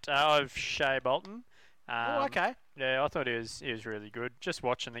 mate. I've Shea Bolton. Oh, okay. Yeah, I thought he was really good. Just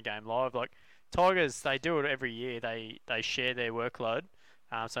watching the game live, like Tigers, they do it every year. They share their workload,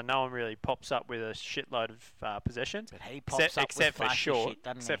 so no one really pops up with a shitload of possessions. But he pops up except with for flashy short, shit,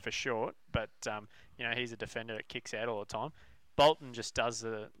 doesn't except he? for short. But he's a defender that kicks out all the time. Bolton just does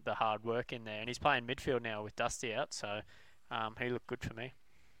the hard work in there, and he's playing midfield now with Dusty out, so he looked good for me.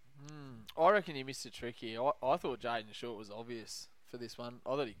 I reckon you missed a trick here. I thought Jaden Short was obvious for this one.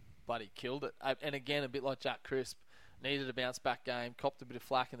 I thought he bloody killed it. And again, a bit like Jack Crisp, needed a bounce back game, copped a bit of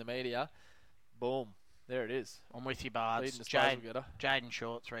flack in the media. Boom. There it is. I'm with you, Bards. Leading disposal getter. Jaden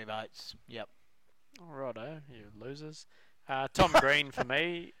Short, 3 votes. Yep. Righto, you losers. Tom Green for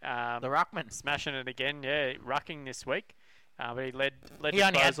me. The ruckman. Smashing it again, yeah. Rucking this week. But he led He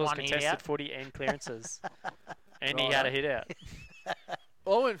only had disposals, one hit contested out. footy and clearances. And he Right. had a hit out.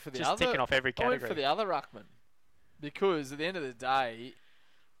 I went for the Just other. ticking off every I went category. for the other ruckman because at the end of the day,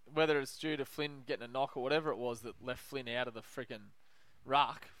 whether it's due to Flynn getting a knock or whatever it was that left Flynn out of the freaking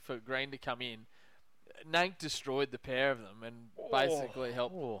ruck for Green to come in, Nank destroyed the pair of them and basically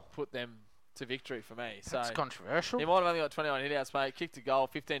helped put them to victory for me. So That's controversial. he might have only got 21 hit-outs, mate. Kicked a goal,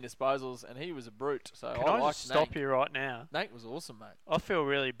 15 disposals, and he was a brute. So Can I I liked just stop Nank. you right now? Nank was awesome, mate. I feel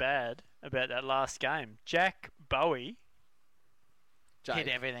really bad about that last game. Jack Bowie Jake. Hit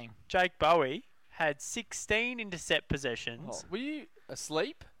everything. Jake Bowie had 16 intercept possessions Were you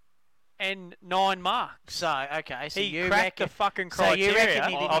asleep? and 9 marks. So, okay, so He you cracked reckon... the fucking So criteria. you reckon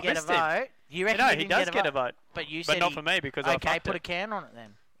he I didn't get a missed him. vote? You reckon No, he he didn't does get a vote. But you But said not for me because I Okay, fucked put it. a can on it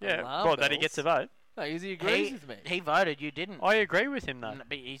then. Yeah, Alarm well, that he bells. gets a vote. No, because he agrees with me. He voted, you didn't. I agree with him, though.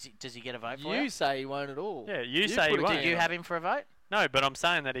 But does he get a vote for You you? say he won't at all. Yeah, you say he put a won't. can Did you on. have him for a vote? No, but I'm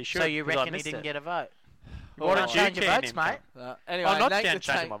saying that he should. So you 'cause I reckon he missed didn't it. get a vote? Why Don't don't change your can votes, him, mate. Anyway, I'm not Nank going the to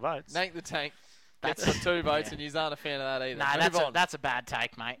change tank. my votes. Nank the tank gets That's- the 2 votes, Yeah. and you aren't a fan of that either. Nah, Move that's on. a bad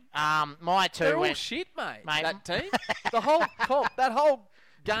take, mate. My two They're all went... shit, mate. Mate. That team, the whole comp, that whole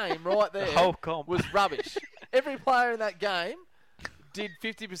game right there, The whole comp. was rubbish. Every player in that game did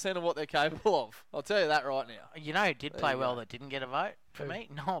 50% of what they're capable of. I'll tell you that right now. You know who did There play you well go. that didn't get a vote for Who? me?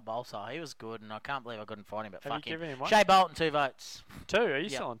 Noah Bolsar. He was good, and I can't believe I couldn't find him, but Have you fuck him. given him one? Shea Bolton, 2 votes. 2? Are you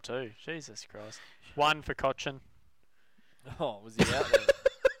Yep. still on 2? Jesus Christ. 1 for Cochin. Oh, was he out there?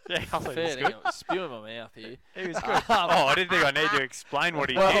 Yeah, I thought he Fair was good. dinkum. Spewing my mouth here. He was good. Oh, I didn't think I need to explain what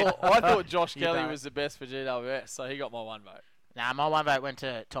he did. Well, I thought Josh You Kelly don't. was the best for GWS, so he got my 1 vote. Nah, my 1 vote went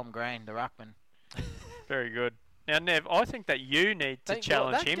to Tom Green, the ruckman. Very good. Now, Nev, I think that you need to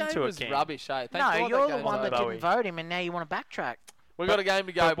challenge that him game to a was can. rubbish, eh? Thank No, God you're that the game one was that over. Bowie. didn't vote him, and now you want to backtrack. We've got a game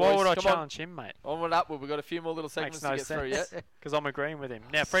to go, But why boys. would I Come on. challenge him, mate? Onward up. We've got a few more little segments Makes to no get through sense. yet. Because I'm agreeing with him.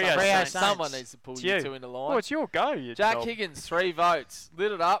 Now, Freo Freo Saints. Saints. Someone needs to pull It's you you. two into Oh, line. it's your go, you Jack knob. Higgins, 3 votes.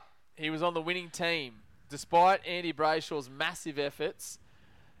 Lit it up. He was on the winning team. Despite Andy Brayshaw's massive efforts,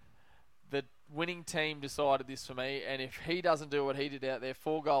 the winning team decided this for me. And if he doesn't do what he did out there,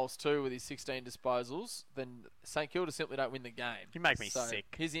 4 goals, 2 with his 16 disposals, then St Kilda simply don't win the game. You make me So sick.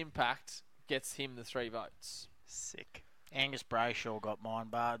 His impact gets him the 3 votes. Sick. Angus Brayshaw got mine,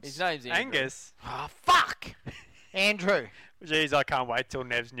 Bards. His name's Andrew. Angus. Oh, fuck! Andrew. Jeez, I can't wait till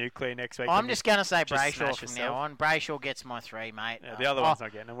Nev's nuclear next week. I'm and just going to say just Brayshaw smash from yourself. now on. Brayshaw gets my 3, mate. Yeah, the other one's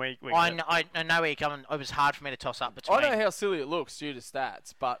not getting. And we I get know, it. I know where you're coming. It was hard for me to toss up between. I know how silly it looks due to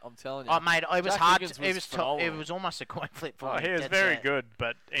stats, but I'm telling you. Oh, mate, it was Jack hard. Higgins It was was phenomenal. it was almost a coin flip for Oh, me. he was dead very set. good,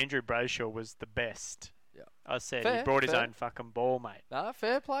 but Andrew Brayshaw was the best. Yeah. I said Fair, he brought his fair. own fucking ball, mate. Nah,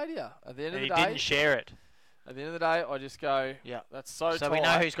 fair play to you. At the end And of he the day, didn't share it. at the end of the day, I just go, Yeah. that's so So tight. we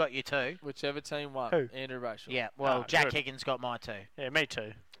know who's got you 2. Whichever team won. Who? Andrew Brayshaw. Yeah. Well, Ah, Jack good. Higgins got my 2. Yeah, me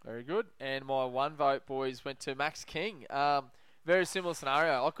too. Very good. And my 1 vote, boys, went to Max King. Very similar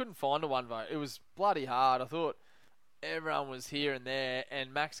scenario. I couldn't find a 1 vote. It was bloody hard. I thought everyone was here and there.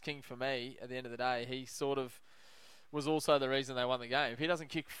 And Max King, for me, at the end of the day, he sort of was also the reason they won the game. If he doesn't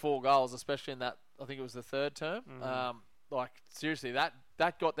kick 4 goals, especially in that, I think it was the 3rd term, seriously, that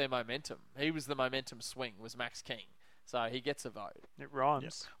got their momentum. He was the momentum swing, was Max King. So he gets a vote. It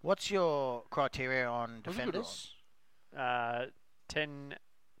rhymes. What's your criteria on was a good defenders?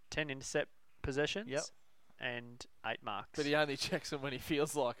 10 intercept possessions. Yep. And 8 marks. But he only checks them when he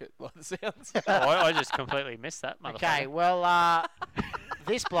feels like it, like the sounds. Oh, I just completely missed that, motherfucker. Okay. Well,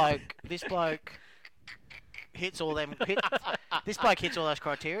 this bloke hits all them. This bloke hits all those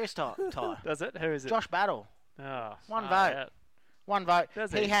criteria. Ty. Does it? Who is it? Josh Battle. Oh, 1 far vote. out. 1 vote.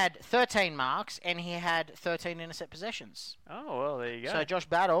 Does He he? had 13 marks and he had 13 intercept possessions. Oh, well, there you go. So Josh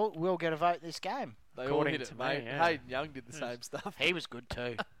Battle will get a vote this game. They all According hit to it, me, mate. yeah. Hayden Young did the same stuff. He was good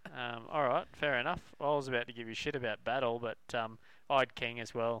too. All right, fair enough. I was about to give you shit about Battle, but I had King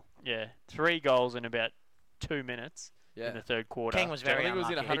as well. Yeah, 3 goals in about 2 minutes in Yeah. the 3rd quarter. King was I very think it was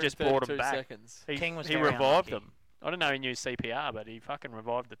in unlucky. He just brought 132 him back. seconds. He, was he very revived unlucky. them. I don't know he knew CPR, but he fucking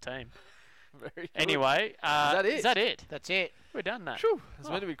revived the team. Very good. Anyway, that it? Is that it? That's it. We're done that. Phew, it was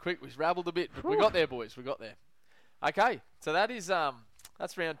meant to be quick. We rabbled a bit, but we got there, boys. We got there. Okay, so that is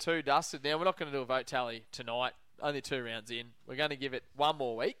that's round 2 dusted. Now we're not going to do a vote tally tonight. Only 2 rounds in. We're going to give it 1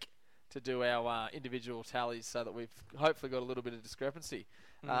 more week to do our individual tallies, so that we've hopefully got a little bit of discrepancy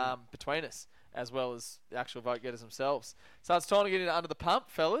between us, as well as the actual vote getters themselves. So it's time to get into under the pump,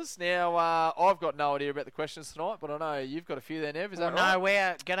 fellas. Now I've got no idea about the questions tonight, but I know you've got a few there, Nev. Is that right? No,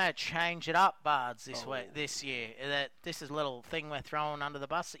 we're gonna change it up, Bards, this Oh. week, this year. That this is a little thing we're throwing under the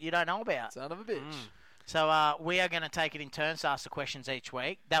bus that you don't know about. Son of a bitch. So we are going to take it in turns to ask the questions each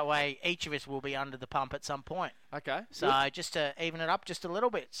week. That way, each of us will be under the pump at some point. Okay. So just to even it up just a little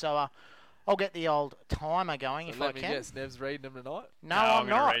bit. So I'll get the old timer going if I let me can. guess, Nev's reading them tonight? No, I'm I'm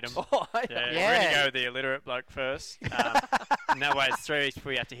gonna not. read 'em. Oh, Yeah, Yeah. we're going to go with the illiterate bloke first. And that way it's 3 weeks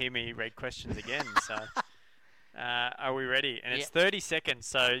before you have to hear me read questions again. So are we ready? And it's 30 seconds.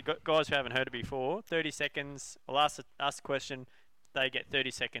 So guys who haven't heard it before, 30 seconds. I'll ask a question. They get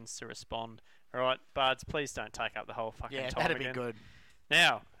 30 seconds to respond. All right, Bards, please don't take up the whole fucking Yeah, time that'd again. be good.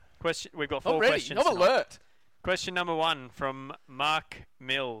 Now, we've got I'm 4 ready. questions. I'm tonight. alert. Question number 1 from Mark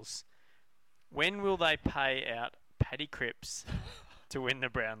Mills. When will they pay out Paddy Cripps to win the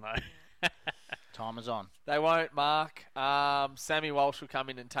Brownlow? Timer's on. They won't, Mark. Sammy Walsh will come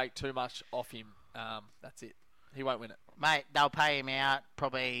in and take too much off him. That's it. He won't win it. Mate, they'll pay him out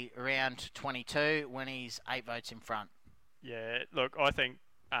probably around 22 when he's 8 votes in front. Yeah, look, I think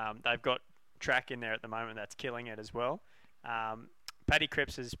they've got track in there at the moment that's killing it as well. Paddy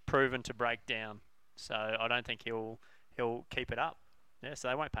Cripps has proven to break down, so I don't think he'll keep it up. Yeah, so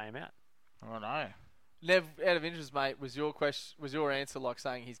they won't pay him out. I don't know. Nev, out of interest, mate, was your answer like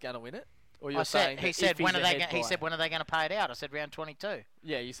saying he's going to win it, or you're I said saying he that said if when he's are they? ahead He by- said when are they going to pay it out? I said round 22.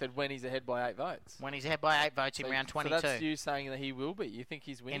 Yeah, you said when he's ahead by 8 votes. When he's ahead by 8 votes in So- round So 22. that's you saying that he will be. You think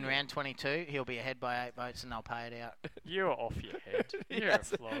he's winning In round 22, he'll be ahead by 8 votes and they'll pay it out. You're off your head. You're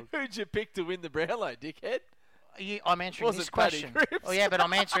Yes. a flog. Who'd you pick to win the Brownlow, dickhead? I'm answering Was this it Paddy question. Cripps? Oh yeah, but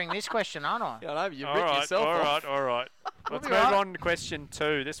I'm answering this question, aren't I? Yeah, I know, but you've All written right, yourself all off. right, all right. Let's be move right. on to question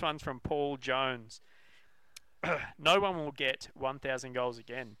 2. This one's from Paul Jones. No one will get 1,000 goals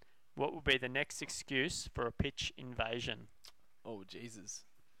again. What will be the next excuse for a pitch invasion? Oh, Jesus.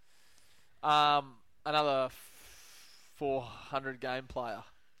 Another 400 game player.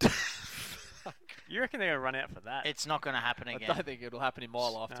 You reckon they're going to run out for that? It's not going to happen I again. don't think it'll happen in my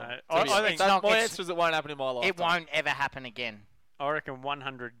lifetime. No, I think- It's not- my it's- answer is it won't happen in my lifetime. It won't ever happen again. I reckon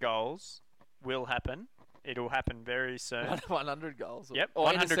 100 goals will happen. It'll happen very soon. 100 goals. Yep, or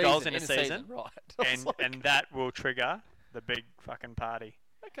 100 goals in a season. Right. I was and like, and that will trigger the big fucking party.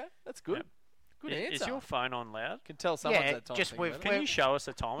 okay, that's good. Yep. Good Is answer. your phone on loud? Can tell someone's Yeah, had time. just to think with- about Can it. you show us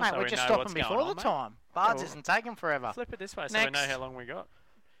the timer Mate, so we're we just know what's stopping going before on, the mate? time. Bards Well, isn't taking forever. Flip it this way so we know Next. how long we got.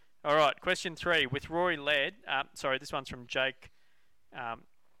 All right, question 3. With Rory Laird, sorry, this one's from Jake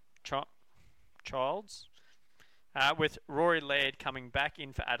Childs. With Rory Laird coming back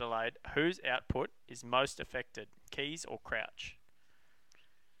in for Adelaide, whose output is most affected, Keys or Crouch?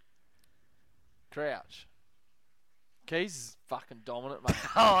 Crouch. Keys is fucking dominant, mate.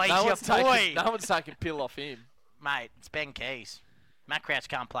 Oh, he's your one's boy. taking, no one's taking pill off him. Mate, it's Ben Keys. Matt Crouch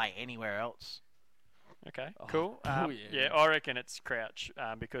can't play anywhere else. Okay, Oh, cool. yeah. I reckon it's Crouch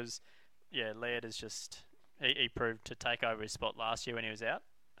because, Laird is just... He proved to take over his spot last year when he was out,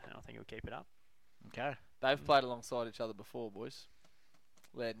 and I think he'll keep it up. Okay. They've played alongside each other before, boys.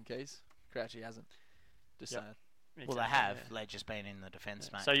 Laird and Keys. Crouchy hasn't. Just Yep. saying. Well, they Exactly, have. yeah. Laird just been in the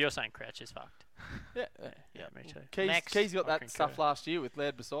defence, mate. So you're saying Crouch is fucked? Yeah. Yeah, me too. Keys, Next. Keys got I that stuff concur. last year with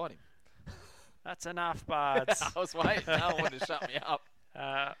Laird beside him. That's enough, Bards. I was waiting. No one wanted to shut me up.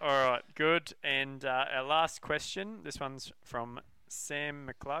 All right, good. And our last question. This one's from Sam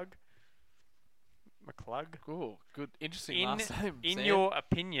McClug. Cool. Good. Interesting In last name. Sam. your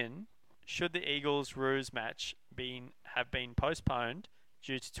opinion, should the Eagles Roos match have been postponed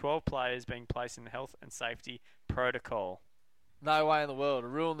due to 12 players being placed in the health and safety protocol? No way in the world. A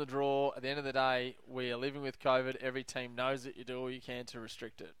rule in the draw. At the end of the day, we are living with COVID. Every team knows that you do all you can to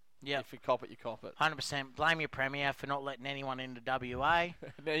restrict it. Yep. If you cop it, you cop it. 100%. Blame your Premier for not letting anyone into WA.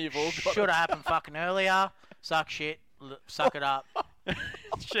 Now you've all got Should have happened fucking earlier. Suck shit. Suck it up.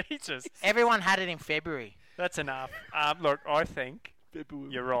 Jesus, Everyone had it in February. that's enough. Look, I think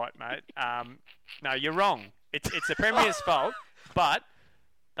you're right, mate. No, you're wrong. It's the Premier's fault, but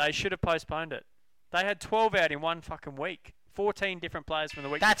they should have postponed it. They had 12 out in one fucking week. 14 different players from the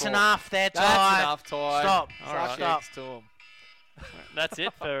week That's before. enough. They're That's tired. enough, Ty. Stop. All right. Stop. To him. That's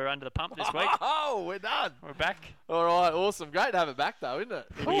it for Under the Pump this week. Oh, we're done. We're back. All right, awesome. Great to have it back, though, isn't it?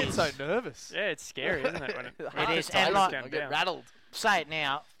 You get so nervous. Yeah, it's scary, isn't it? When It is, it and goes like- I get down. rattled. Say it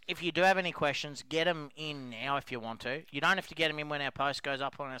now. If you do have any questions, get them in now if you want to. You don't have to get them in when our post goes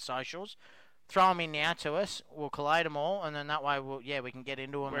up on our socials. Throw them in now to us. We'll collate them all, and then that way, we can get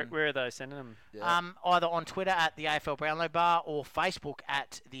into them. Where are they sending them? Yeah. Either on Twitter at the AFL Brownlow Bar or Facebook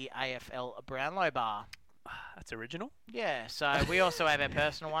at the AFL Brownlow Bar. That's original. Yeah, so we also have our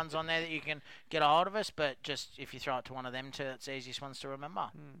personal ones on there that you can get a hold of us, but just if you throw it to one of them two, it's the easiest ones to remember.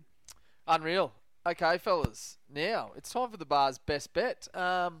 Unreal. Okay, fellas. Now, it's time for the bar's best bet.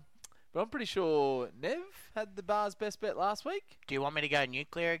 But I'm pretty sure Nev had the Bar's best bet last week. Do you want me to go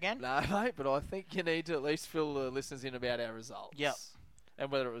nuclear again? No, mate, but I think you need to at least fill the listeners in about our results. Yep.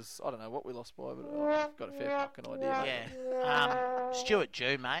 And whether it was, I don't know what we lost by, but I've got a fair fucking idea. Mate. Yeah. Stuart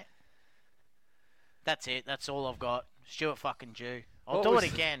Jew, mate. That's it. That's all I've got. Stuart fucking Jew. I'll What do was-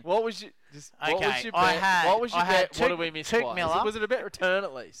 it again. What was your, what was Okay, your I bet? had- What was your I had bet? What Took- did we miss Took by? Miller. Was it a bet return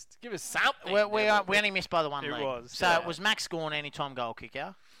at least? Give us something. We only missed by the one It lead. was, So yeah. it was Max Gawn anytime goal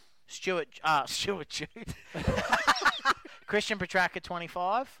kicker. Stuart Jew. Christian Petrarca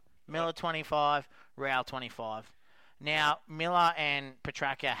 25, Miller 25, Rao 25. Now Miller and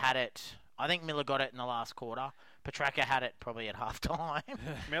Petrarca had it. I think Miller got it in the last quarter. Petrarca had it probably at half time.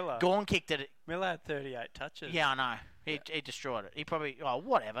 Miller. Gawn kicked it. Miller had 38 touches. Yeah, I know. He destroyed it. He probably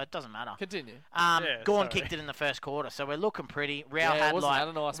whatever. It doesn't matter. Continue. Yeah, Gawn sorry. kicked it in the first quarter, so we're looking pretty. Rao Yeah, had wasn't like that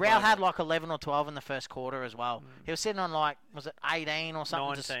a nice Rao moment? had like 11 or 12 in the first quarter as well. He was sitting on like was it 18 or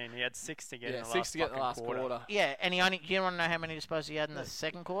something? 19. He had 6 to get Yeah, in the 6 last to get in the fucking last quarter. Yeah, and he only. Do you want to know how many disposals he had in the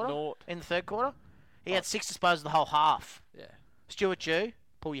second quarter? Naught. In the third quarter, he had 6 disposals the whole half. Yeah. Stuart Jew,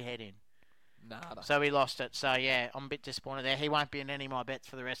 pull your head in. Nada. So he lost it. So yeah, I'm a bit disappointed there. He won't be in any of my bets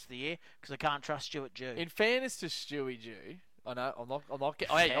for the rest of the year because I can't trust Stuart Jew. In fairness to Stewie Jew, I know I'm not I'm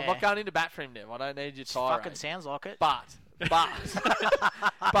Fair. not going into bat for him now. I don't need your It tirade. fucking sounds like it.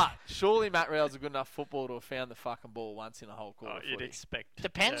 But surely Matt Reynolds a good enough footballer to have found the fucking ball once in a whole quarter. Oh, you'd footy. expect.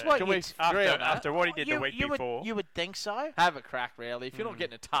 Depends yeah. what Can you we agree on that? After what he did the week before. You would think so. Have a crack, Rowley. If you're not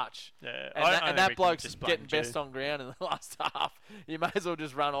getting a touch, Yeah, and I that, think and that we can bloke's just blame getting best Jew. on ground in the last half, you may as well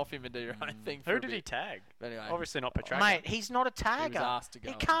just run off him and do your own thing. For Who a did he bit. tag? But anyway, Obviously not Petrarca. Mate, he's not a tagger. asked to go.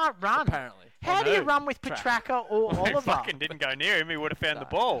 He can't run. Apparently. How I do you know. run with Track. Petrarca or He Oliver? fucking didn't go near him. He would have found the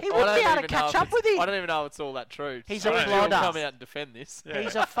ball. He I wouldn't be don't able to even know catch if up it's- with him. I don't even know it's all that true. He's So a he'll plodder. come out and defend this. Yeah.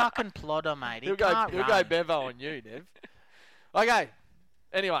 He's a fucking plodder, mate. He He'll go. can't He'll run. go Bevo on you, Dev. Okay.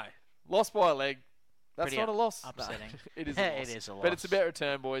 Anyway, lost by a leg. That's Pretty not a loss. upsetting. No, it is. A It loss. is a But it's a loss. bet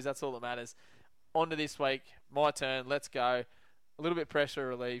return, boys. That's all that matters. On to this week. My turn. Let's go. A little bit pressure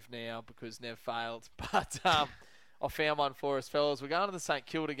relieved now because Nev failed, but I found one for us, fellas. We're going to the St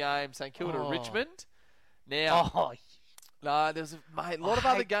Kilda game. St Kilda Oh. Richmond. Now, Oh, no, there's a lot of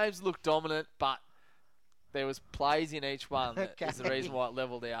other games looked dominant, but there was plays in each one that is the Okay. reason why it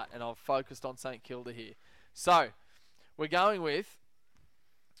levelled out, and I've focused on St Kilda here. So, we're going with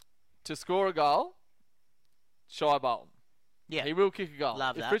to score a goal, Shy Bolton. yeah. He will kick a goal.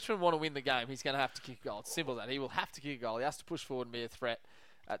 Love if that. Richmond want to win the game, he's going to have to kick a goal. It's simple as that. He will have to kick a goal. He has to push forward and be a threat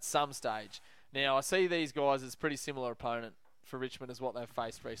at some stage. Now, I see these guys as pretty similar opponent for Richmond as what they've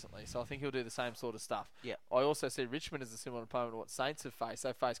faced recently. So I think he'll do the same sort of stuff. Yeah. I also see Richmond as a similar opponent to what Saints have faced.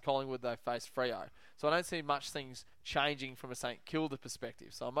 They've faced Collingwood, they've faced Freo. So I don't see much things changing from a St Kilda perspective.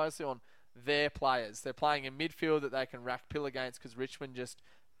 So I'm mostly on their players. They're playing a midfield that they can rack pill against because Richmond just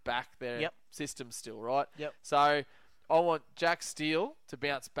back their Yep. system still, right? Yep. So I want Jack Steele to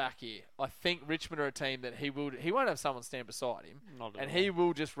bounce back here. I think Richmond are a team that he won't have someone stand beside him, Not at and all. he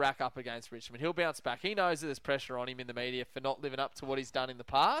will just rack up against Richmond. He'll bounce back. He knows that there's pressure on him in the media for not living up to what he's done in the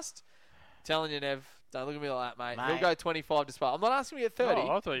past. Telling you, Nev, don't look at me like that, mate. He'll Mate. go 25 despite. I'm not asking him to get 30. Oh,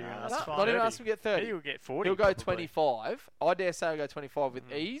 I thought you were No, going that's to fine. Not even asking him to get 30. He'll get 40. He'll go probably. 25. I dare say he'll go 25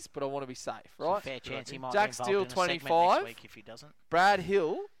 with ease, but I want to be safe, There's right? a fair chance he might Jack be involved Steele, in a segment 25. next week if he doesn't. Brad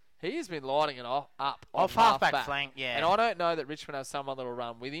Hill, he has been lining it up on Off half-back half-back. flank, yeah. And I don't know that Richmond has someone that will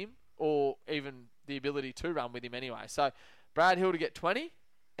run with him or even the ability to run with him anyway. So Brad Hill to get 20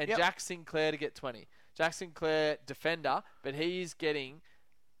 and Yep. Jack Sinclair to get 20. Jack Sinclair, defender, but he's getting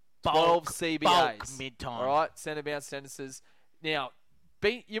Bulk, 12 CBAs. bulk mid-time. All right, centre bounce sentences. Now,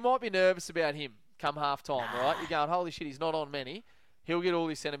 you might be nervous about him come half-time, right? You're going, holy shit, he's not on many. He'll get all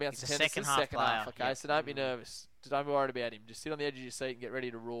his centre bounce He's a sentences second-half player. okay? Yep. So don't be nervous. Don't be worried about him. Just sit on the edge of your seat and get ready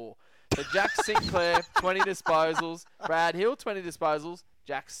to roar. So Jack Sinclair, 20 disposals. Brad Hill, 20 disposals.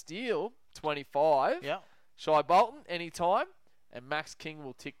 Jack Steele, 25. Yeah. Shy Bolton, anytime. And Max King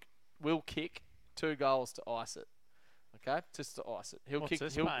will kick 2 goals to ice it. Okay? Just to ice it. What's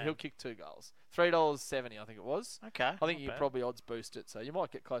this He'll paying? kick 2 goals. $3.70, I think it was. Okay. I think Not you bad. could probably odds boost it, so you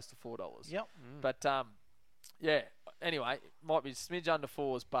might get close to $4. Yep. But yeah. Anyway, it might be a smidge under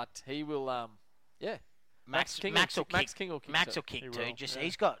 4s, but he will. Yeah. Max King will will, kick. Max King will kick. Max too. will kick He too. will, Just yeah.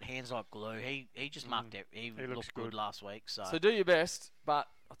 he's got hands like glue. He just mucked it. He looks looked good good. last week. So, So do your best, but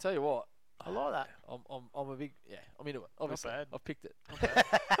I'll tell you what. I like that. I'm a big I'm into it. Obviously, bad. I've picked it.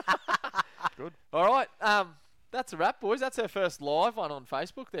 Good. All right. That's a wrap, boys. That's our first live one on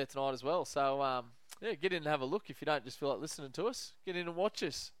Facebook there tonight as well. So yeah, get in and have a look if you don't just feel like listening to us. Get in and watch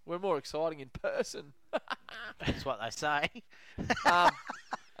us. We're more exciting in person. That's what they say.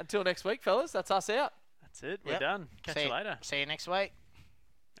 Until next week, fellas. That's us out. That's it. We're Yep. done. Catch See you later. See you next week.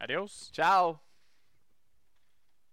 Adios. Ciao.